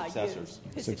or his successors.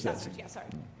 Use? His successors, yeah, sorry.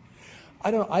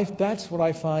 I don't. That's what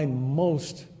I find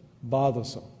most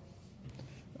bothersome.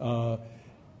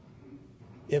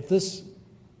 If this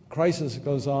crisis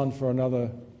goes on for another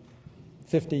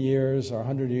 50 years or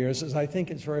 100 years, as I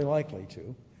think it's very likely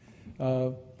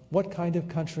to, what kind of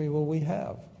country will we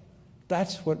have?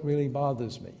 That's what really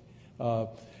bothers me.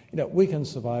 We can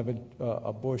survive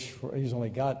a Bush he's only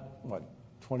got,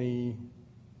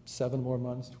 27 more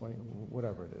months, 20,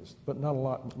 whatever it is, but not a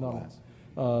lot, not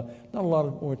a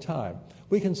lot more time.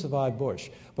 We can survive Bush,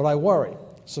 but I worry.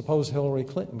 Suppose Hillary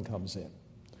Clinton comes in.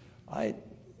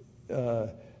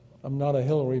 I'm not a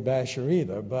Hillary basher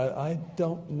either, but I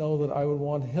don't know that I would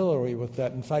want Hillary with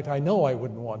that. In fact, I know I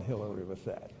wouldn't want Hillary with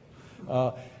that.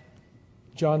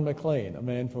 John McCain, a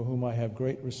man for whom I have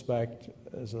great respect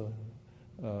as a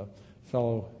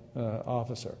fellow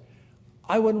officer,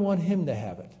 I wouldn't want him to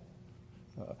have it.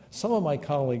 Some of my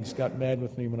colleagues got mad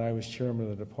with me when I was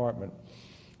chairman of the department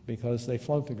because they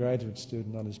flunked a graduate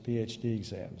student on his PhD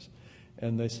exams.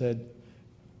 And they said,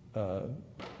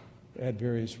 had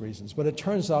various reasons. But it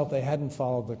turns out they hadn't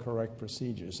followed the correct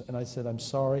procedures. And I said, I'm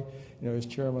sorry, as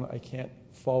chairman, I can't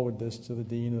forward this to the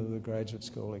dean of the graduate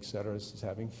school, et cetera, as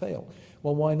having failed.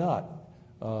 Well, why not?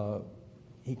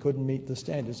 He couldn't meet the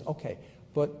standards. Okay,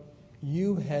 but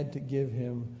you had to give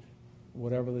him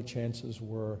whatever the chances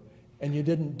were, and you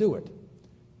didn't do it.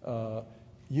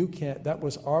 You can't, that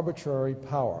was arbitrary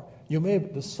power.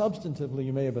 Substantively,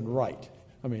 you may have been right.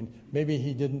 I mean, maybe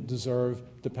he didn't deserve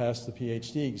to pass the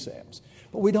PhD exams.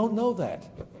 But we don't know that.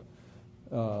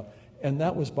 And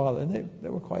that was bothering. And they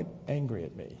were quite angry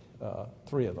at me,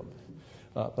 3 of them.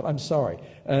 But I'm sorry.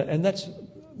 And that's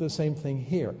the same thing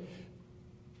here.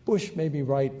 Bush may be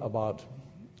right about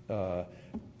a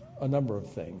number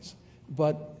of things,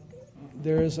 but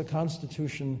there is a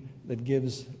Constitution that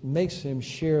makes him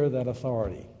share that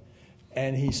authority.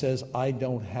 And he says, I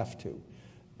don't have to.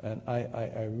 And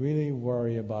I really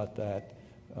worry about that.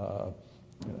 Up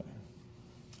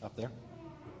there?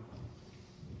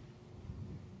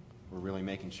 We're really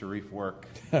making Sharif work.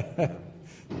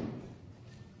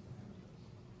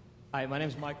 Hi, my name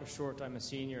is Michael Short. I'm a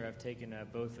senior. I've taken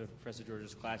both of Professor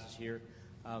George's classes here.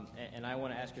 And I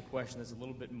want to ask a question that's a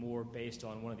little bit more based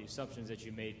on one of the assumptions that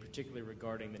you made, particularly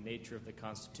regarding the nature of the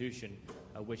Constitution,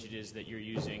 which it is that you're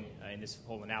using in this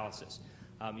whole analysis.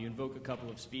 You invoke a couple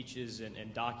of speeches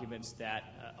and documents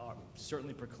that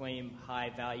certainly proclaim high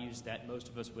values that most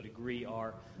of us would agree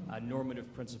are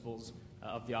normative principles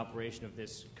of the operation of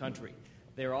this country.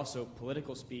 They are also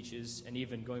political speeches, and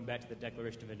even going back to the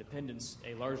Declaration of Independence,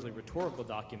 a largely rhetorical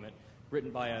document written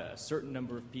by a certain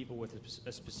number of people with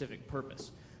a specific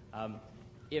purpose.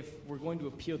 If we're going to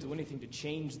appeal to anything to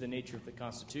change the nature of the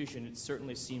Constitution, it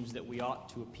certainly seems that we ought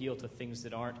to appeal to things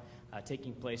that aren't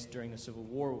taking place during the Civil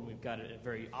War, when we've got a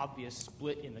very obvious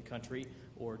split in the country,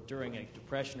 or during a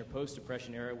Depression or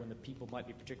post-Depression era when the people might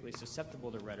be particularly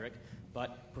susceptible to rhetoric,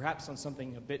 but perhaps on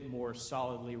something a bit more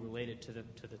solidly related to the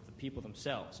people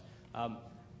themselves.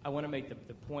 I want to make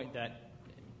the point the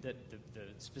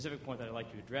specific point that I'd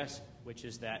like to address, which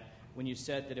is that when you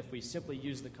said that if we simply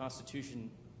use the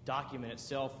Constitution document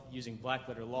itself using black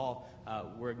letter law,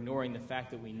 we're ignoring the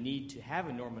fact that we need to have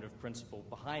a normative principle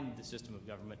behind the system of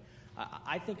government.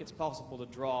 I think it's possible to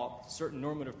draw certain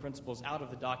normative principles out of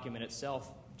the document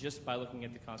itself just by looking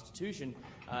at the Constitution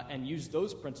and use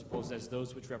those principles as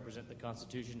those which represent the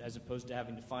Constitution, as opposed to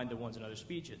having to find the ones in other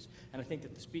speeches. And I think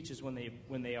that the speeches,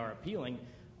 when they are appealing,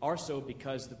 are so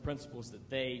because the principles that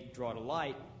they draw to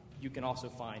light you can also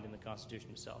find in the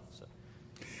Constitution itself. So.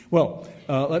 Well,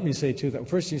 let me say 2 things.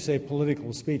 First, you say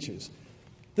political speeches.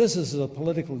 This is as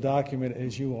political document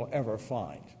as you will ever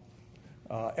find.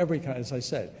 Every kind, as I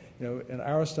said, in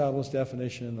Aristotle's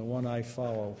definition, and the one I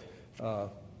follow,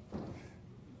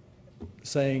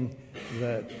 saying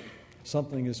that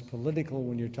something is political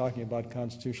when you're talking about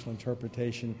constitutional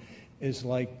interpretation is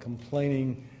like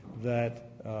complaining that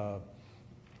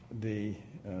the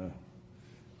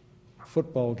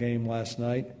football game last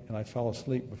night, and I fell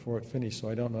asleep before it finished, so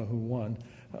I don't know who won,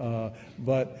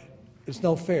 but it's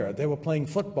no fair. They were playing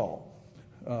football.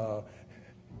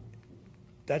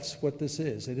 That's what this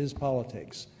is. It is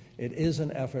politics. It is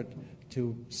an effort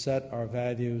to set our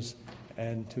values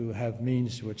and to have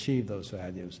means to achieve those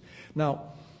values.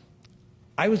 Now,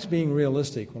 I was being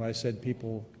realistic when I said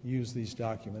people use these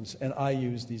documents, and I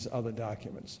use these other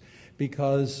documents,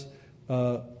 because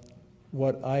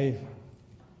what I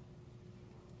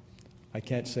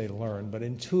can't say learned, but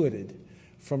intuited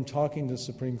from talking to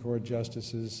Supreme Court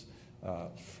justices,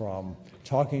 from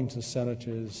talking to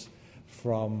senators,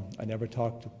 I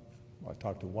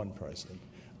talked to one president,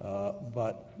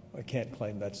 but I can't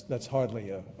claim that's hardly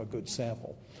a good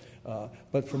sample.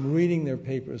 But from reading their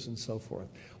papers and so forth,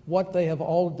 what they have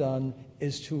all done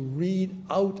is to read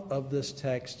out of this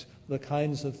text the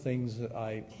kinds of things that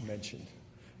I mentioned.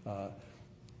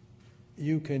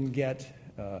 You can get,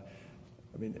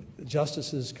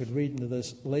 justices could read into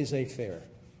this laissez-faire,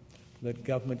 that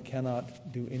government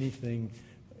cannot do anything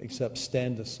except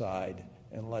stand aside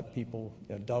and let people,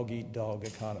 dog-eat-dog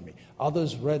economy.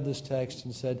 Others read this text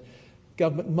and said,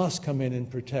 government must come in and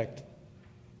protect.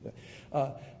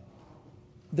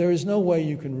 There is no way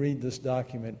you can read this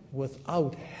document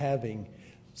without having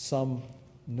some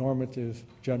normative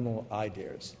general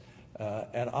ideas.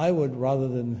 And I would,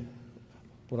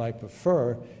 what I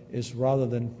prefer is rather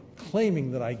than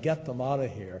claiming that I get them out of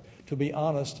here, to be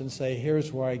honest and say,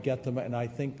 here's where I get them, and I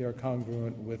think they're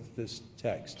congruent with this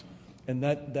text. And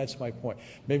that's my point.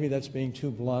 Maybe that's being too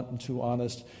blunt and too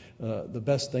honest. The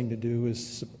best thing to do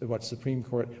is what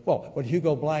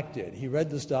Hugo Black did. He read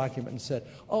this document and said,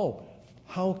 oh,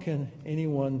 how can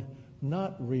anyone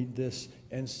not read this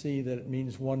and see that it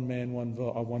means one man, one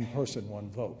vote, or one person, one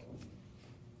vote?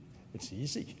 It's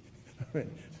easy.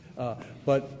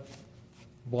 But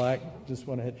Black just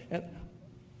went ahead. And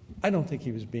I don't think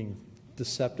he was being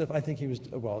deceptive. I think he was,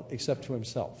 except to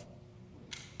himself.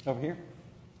 Over here.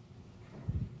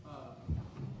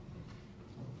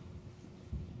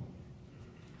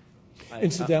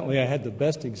 Incidentally, I had the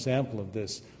best example of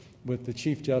this with the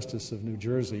Chief Justice of New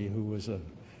Jersey, who was an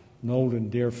old and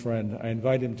dear friend. I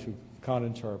invited him to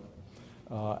Coninterp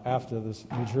after the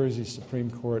New Jersey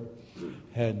Supreme Court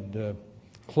had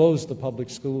closed the public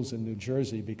schools in New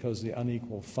Jersey because of the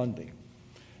unequal funding.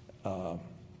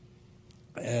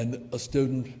 And a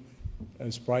student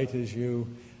as bright as you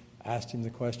asked him the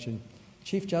question,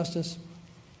 Chief Justice,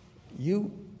 you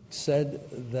said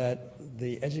that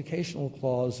the educational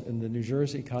clause in the New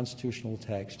Jersey constitutional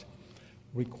text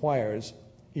requires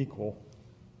equal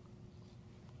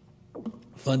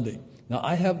funding. Now,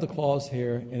 I have the clause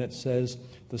here, and it says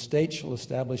the state shall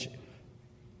establish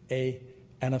an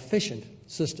efficient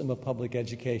system of public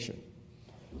education.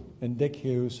 And Dick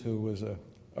Hughes, who was a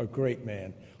great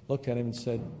man, looked at him and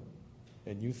said,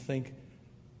 and you think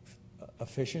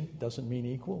efficient doesn't mean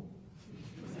equal?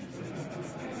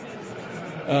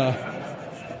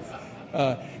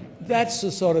 That's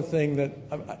the sort of thing that,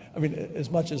 as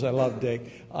much as I love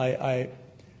Dick, I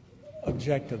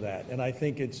object to that. And I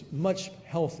think it's much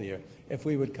healthier if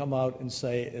we would come out and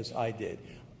say, as I did,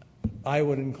 I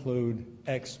would include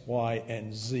X, Y,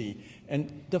 and Z,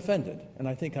 and defend it. And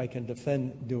I think I can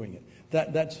defend doing it.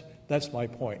 That's my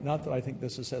point. Not that I think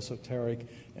this is esoteric,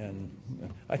 and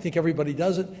I think everybody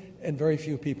does it, and very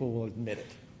few people will admit it.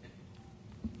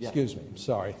 Yeah. Excuse me, I'm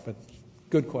sorry, but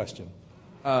good question.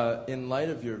 In light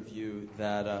of your view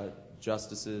that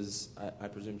justices, I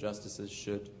presume justices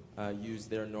should use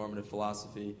their normative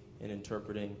philosophy in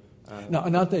interpreting... No,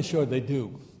 not they should, they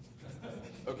do.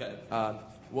 Okay.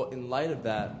 Well, in light of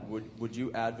that, would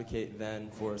you advocate then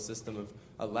for a system of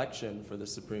election for the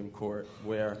Supreme Court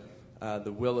where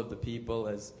the will of the people,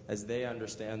 as they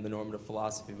understand the normative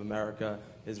philosophy of America,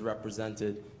 is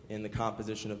represented in the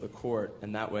composition of the court,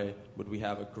 and that way would we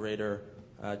have a greater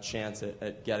chance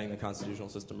at getting the constitutional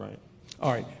system right?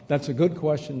 All right. That's a good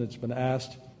question that's been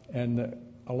asked, and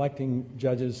electing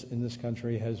judges in this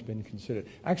country has been considered.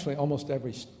 Actually, almost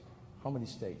every... How many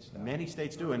states now? Many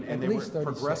states do, and they were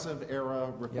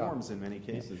progressive-era reforms in many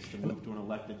cases to move to an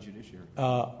elected judiciary.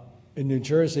 In New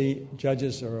Jersey,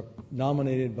 judges are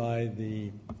nominated by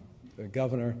the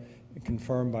governor,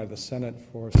 confirmed by the Senate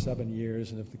for 7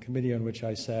 years, and if the committee on which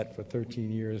I sat for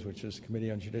 13 years, which is the Committee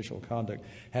on Judicial Conduct,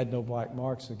 had no black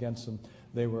marks against them,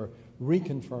 they were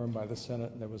reconfirmed by the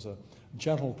Senate, and there was a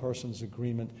gentle person's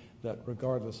agreement that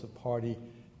regardless of party,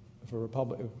 if a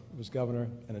Republican was governor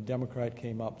and a Democrat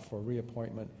came up for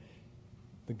reappointment,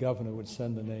 the governor would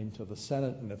send the name to the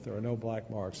Senate, and if there are no black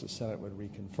marks, the Senate would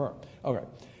reconfirm. Okay.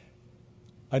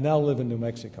 I now live in New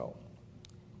Mexico,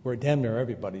 where damn near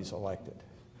everybody's elected.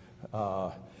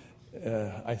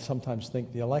 I sometimes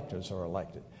think the electors are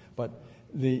elected. But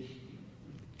the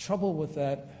trouble with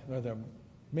that, there are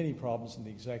many problems in the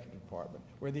executive department,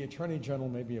 where the attorney general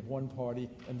may be of one party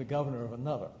and the governor of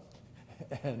another.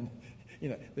 And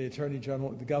the attorney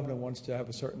general, the governor wants to have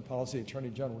a certain policy, the attorney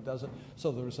general doesn't,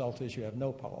 so the result is you have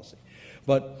no policy.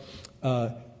 But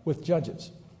with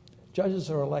judges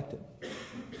are elected.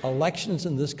 Elections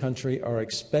in this country are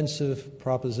expensive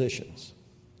propositions.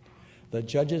 The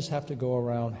judges have to go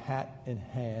around hat in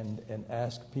hand and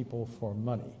ask people for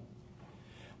money.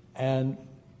 And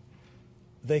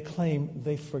they claim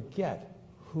they forget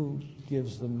who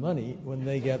gives them money when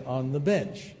they get on the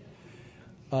bench.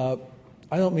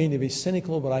 I don't mean to be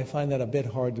cynical, but I find that a bit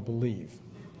hard to believe.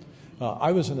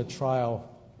 I was in a trial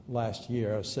last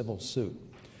year, a civil suit,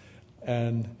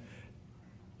 and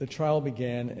the trial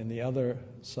began, and the other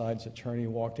side's attorney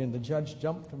walked in. The judge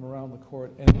jumped him around the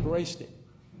court and embraced him.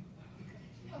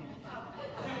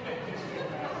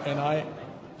 And I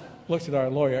looked at our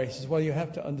lawyer. He says, well, you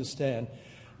have to understand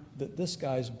that this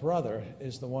guy's brother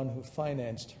is the one who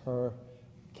financed her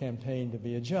campaign to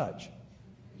be a judge.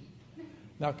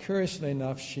 Now, curiously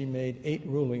enough, she made 8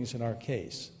 rulings in our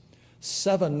case.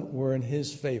 7 were in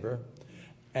his favor,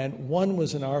 and 1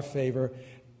 was in our favor,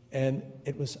 and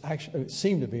it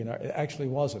seemed to be it actually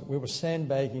wasn't. We were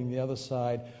sandbagging the other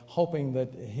side, hoping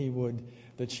that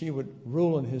she would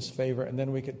rule in his favor, and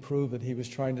then we could prove that he was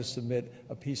trying to submit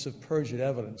a piece of perjured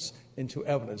evidence into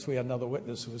evidence. We had another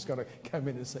witness who was going to come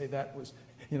in and say that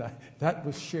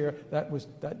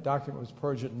document was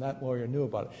perjured, and that lawyer knew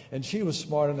about it. And she was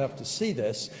smart enough to see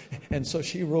this, and so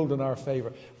she ruled in our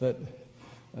favor that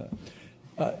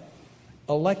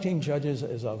electing judges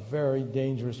is a very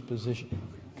dangerous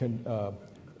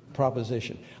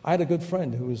proposition. I had a good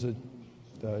friend who was a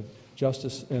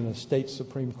justice in the state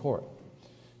Supreme Court,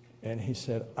 and he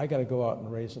said, I got to go out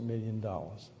and raise $1 million.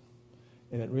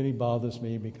 And it really bothers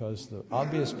me because the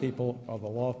obvious people are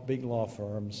the big law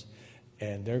firms,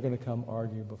 and they're going to come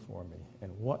argue before me.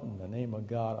 And what in the name of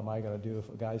God am I going to do if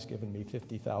a guy's giving me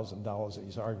 $50,000 and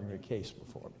he's arguing a case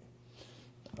before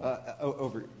me?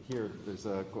 Over here,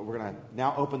 we're going to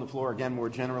now open the floor again more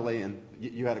generally, and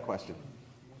you had a question.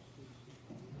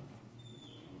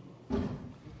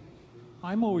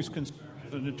 I'm always concerned,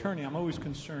 as an attorney, I'm always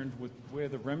concerned with where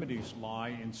the remedies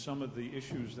lie in some of the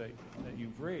issues that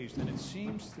you've raised. And it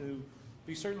seems to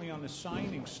be certainly on the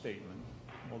signing statement,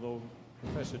 although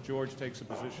Professor George takes a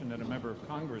position that a member of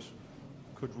Congress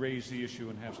could raise the issue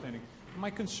and have standing. My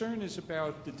concern is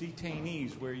about the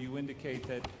detainees, where you indicate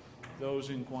that those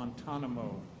in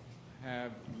Guantanamo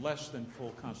have less than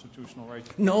full constitutional rights.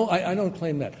 No, I don't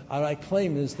claim that. What I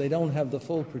claim is they don't have the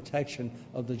full protection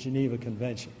of the Geneva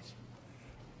Conventions.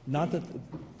 Not that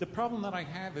the problem that I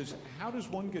have is, how does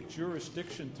one get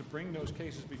jurisdiction to bring those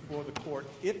cases before the court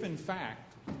if, in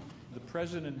fact, the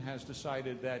president has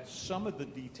decided that some of the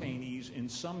detainees in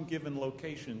some given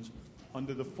locations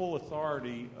under the full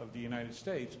authority of the United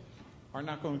States are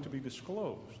not going to be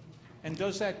disclosed? And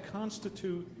does that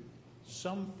constitute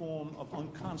some form of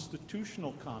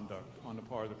unconstitutional conduct on the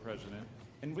part of the president?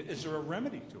 And is there a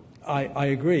remedy to it? I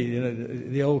agree.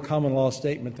 The old common law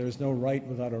statement, there's no right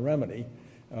without a remedy.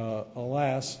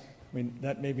 Alas, I mean,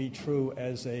 that may be true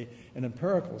as an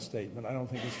empirical statement. I don't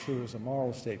think it's true as a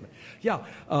moral statement. Yeah,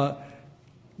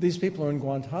 these people are in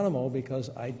Guantanamo because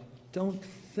I don't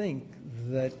think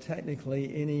that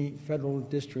technically any federal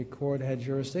district court had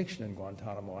jurisdiction in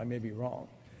Guantanamo. I may be wrong.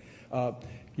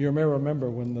 You may remember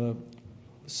when the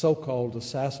so-called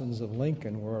assassins of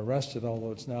Lincoln were arrested,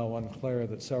 although it's now unclear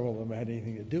that several of them had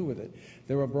anything to do with it.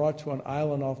 They were brought to an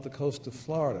island off the coast of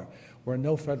Florida where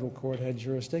no federal court had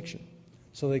jurisdiction.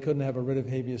 So they couldn't have a writ of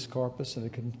habeas corpus, and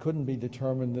it couldn't be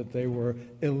determined that they were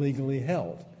illegally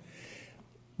held.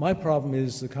 My problem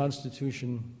is the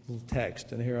constitutional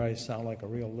text, and here I sound like a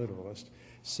real literalist,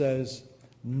 says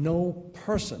no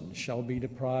person shall be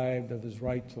deprived of his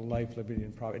right to life, liberty,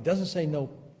 and property. It doesn't say no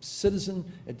citizen.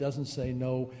 It doesn't say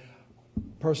no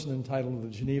person entitled to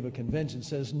the Geneva Convention. It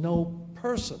says no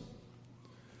person.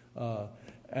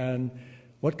 And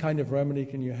what kind of remedy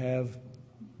can you have?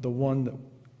 The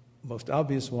most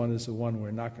obvious one is the one we're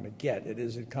not going to get. It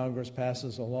is that Congress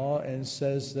passes a law and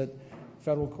says that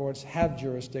federal courts have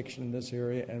jurisdiction in this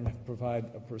area and provide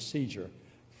a procedure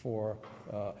for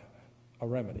a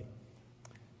remedy.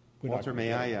 Walter,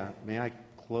 may I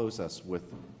close us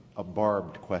with a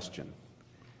barbed question?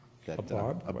 A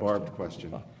barbed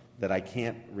question. that I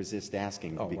can't resist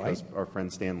asking because our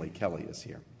friend Stanley Kelly is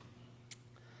here.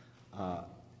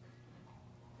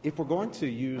 If we're going to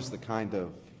use the kind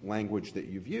of language that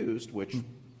you've used, which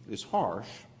is harsh,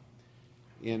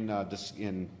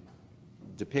 in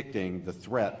depicting the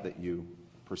threat that you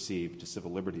perceive to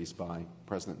civil liberties by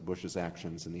President Bush's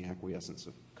actions and the acquiescence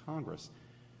of Congress,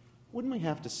 wouldn't we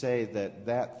have to say that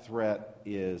that threat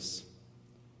is,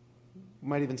 we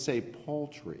might even say,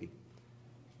 paltry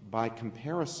by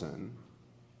comparison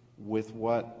with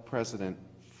what President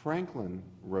Franklin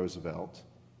Roosevelt,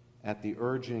 at the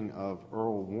urging of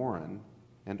Earl Warren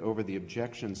and over the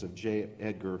objections of J.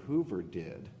 Edgar Hoover,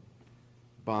 did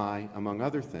by, among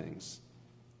other things,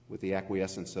 with the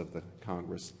acquiescence of the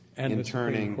Congress, and in the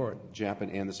turning Supreme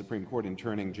and the Supreme Court in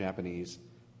turning Japanese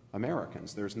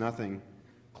Americans. There's nothing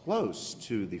close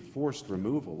to the forced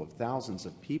removal of thousands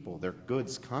of people, their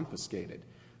goods confiscated,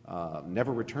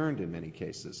 never returned in many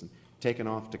cases, and taken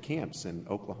off to camps in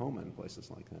Oklahoma and places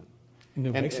like that. In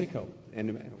New Mexico.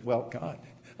 Well, God.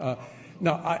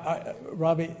 No,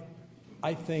 Robbie,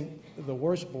 I think the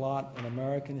worst blot in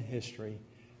American history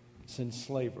since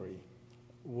slavery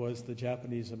was the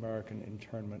Japanese-American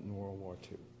internment in World War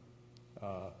II.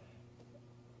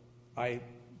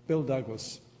 Bill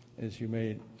Douglas, as you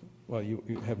may, well,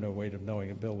 you have no way of knowing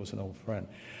it, Bill was an old friend,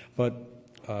 but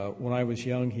when I was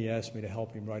young, he asked me to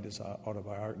help him write his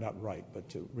autobiography, not write, but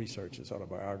to research his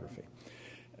autobiography.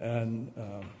 And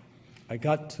I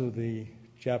got to the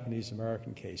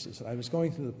Japanese-American cases, and I was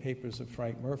going through the papers of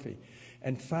Frank Murphy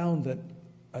and found that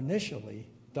initially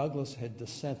Douglas had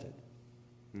dissented,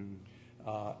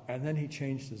 and then he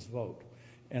changed his vote.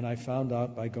 And I found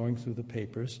out by going through the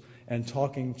papers and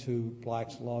talking to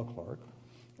Black's law clerk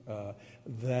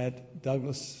that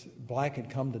Black had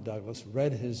come to Douglas,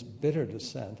 read his bitter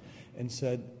dissent, and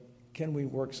said, can we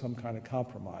work some kind of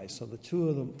compromise? So the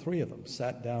three of them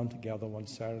sat down together one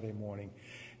Saturday morning,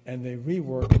 and they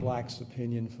reworked Black's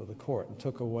opinion for the court and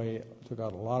took out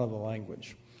a lot of the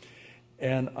language.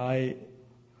 And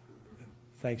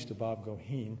thanks to Bob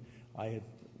Goheen, I had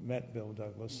met Bill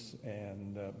Douglas,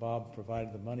 and Bob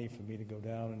provided the money for me to go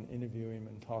down and interview him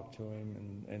and talk to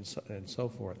him and so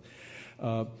forth.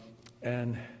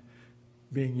 And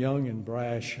being young and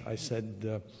brash, I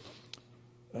said,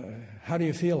 how do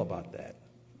you feel about that?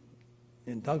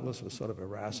 And Douglas was sort of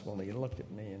irascible, and he looked at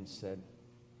me and said,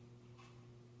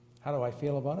 how do I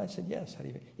feel about it? I said, yes. How do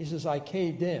you feel? He says, I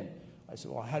caved in. I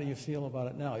said, well, how do you feel about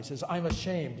it now? He says, I'm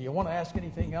ashamed. Do you want to ask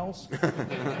anything else?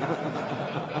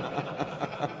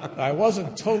 I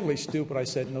wasn't totally stupid. I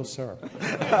said, no, sir.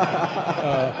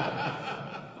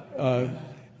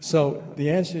 So the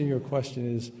answer to your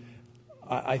question is,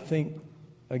 I think,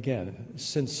 again,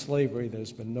 since slavery,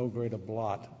 there's been no greater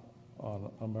blot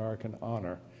on American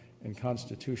honor and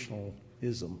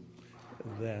constitutionalism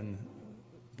than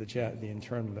the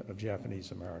internment of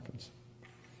Japanese Americans.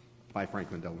 By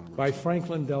Franklin Delano Roosevelt. By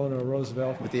Franklin Delano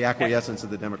Roosevelt. With the acquiescence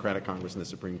of the Democratic Congress and the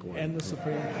Supreme Court. And the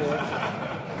Supreme Court.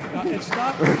 Now, it's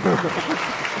not...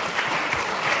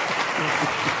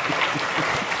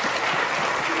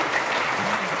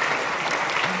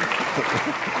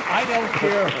 I don't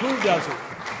care who does it.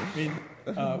 I mean,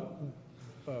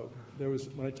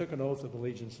 when I took an oath of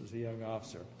allegiance as a young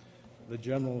officer, the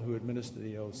general who administered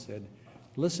the oath said,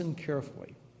 listen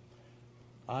carefully.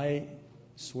 I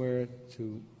swear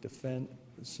to defend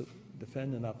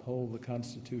and uphold the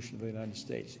Constitution of the United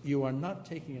States. You are not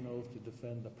taking an oath to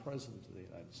defend the President of the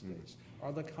United States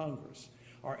or the Congress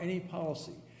or any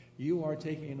policy. You are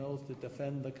taking an oath to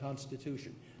defend the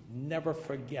Constitution. Never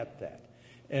forget that.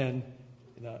 And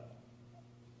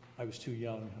I was too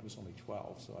young. I was only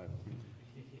 12, so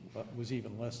I was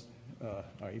even less,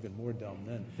 or even more dumb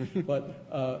then. But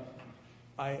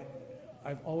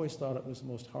I've always thought it was the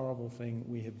most horrible thing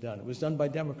we have done. It was done by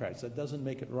Democrats. That doesn't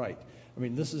make it right. I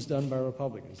mean, this is done by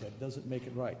Republicans. That doesn't make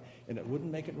it right. And it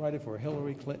wouldn't make it right if it were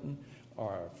Hillary Clinton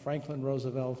or Franklin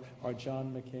Roosevelt or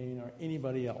John McCain or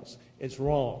anybody else. It's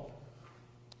wrong.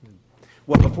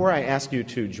 Well, before I ask you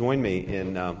to join me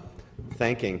in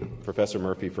thanking Professor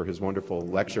Murphy for his wonderful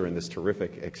lecture and this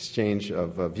terrific exchange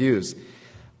of views,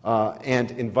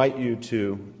 and invite you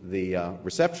to the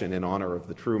reception in honor of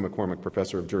the true McCormick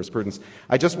Professor of Jurisprudence,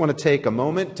 I just want to take a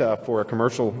moment for a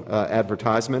commercial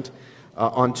advertisement.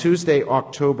 On Tuesday,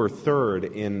 October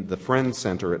 3rd, in the Friends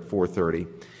Center at 4:30,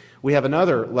 we have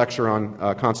another lecture on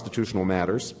constitutional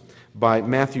matters by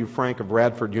Matthew Frank of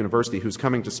Radford University, who's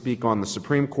coming to speak on the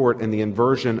Supreme Court and the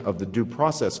inversion of the due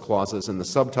process clauses, and the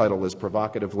subtitle is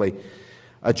provocatively,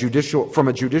 from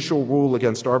a judicial rule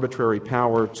against arbitrary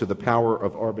power to the power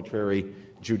of arbitrary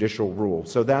judicial rule.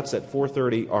 So that's at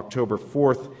 4:30, October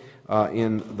 4th.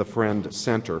 in the Friend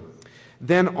Center.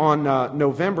 Then on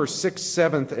November 6th,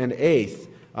 7th, and 8th,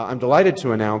 I'm delighted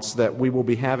to announce that we will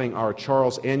be having our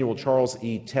annual Charles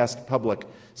E. Test public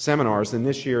seminars, and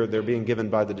this year they're being given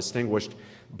by the distinguished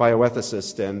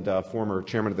bioethicist and former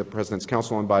chairman of the President's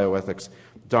Council on Bioethics,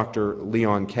 Dr.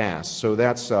 Leon Cass. So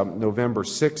that's November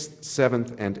 6th,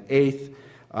 7th, and 8th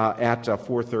at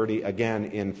 4:30, again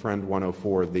in Friend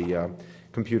 104, the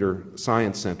Computer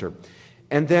Science Center.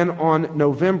 And then on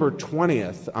November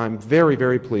 20th, I'm very,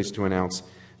 very pleased to announce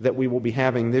that we will be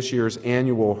having this year's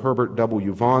annual Herbert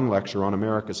W. Vaughan Lecture on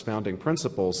America's Founding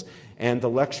Principles, and the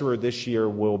lecturer this year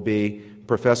will be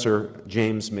Professor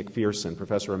James McPherson,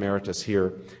 Professor Emeritus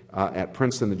here at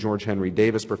Princeton, the George Henry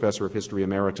Davis Professor of History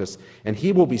Emeritus, and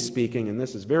he will be speaking, and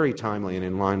this is very timely and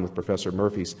in line with Professor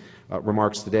Murphy's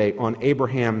remarks today, on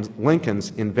Abraham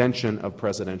Lincoln's invention of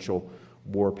presidential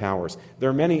war powers. There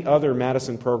are many other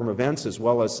Madison program events, as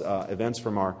well as events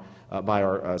from by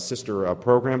our sister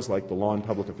programs like the Law and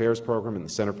Public Affairs program and the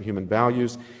Center for Human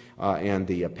Values and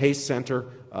the PACE Center.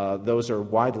 Those are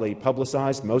widely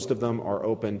publicized. Most of them are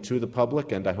open to the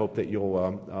public, and I hope that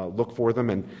you'll look for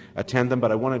them and attend them.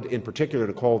 But I wanted in particular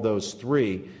to call those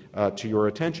three to your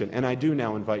attention. And I do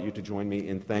now invite you to join me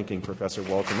in thanking Professor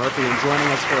Walter Murphy and joining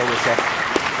us for a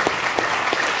reception.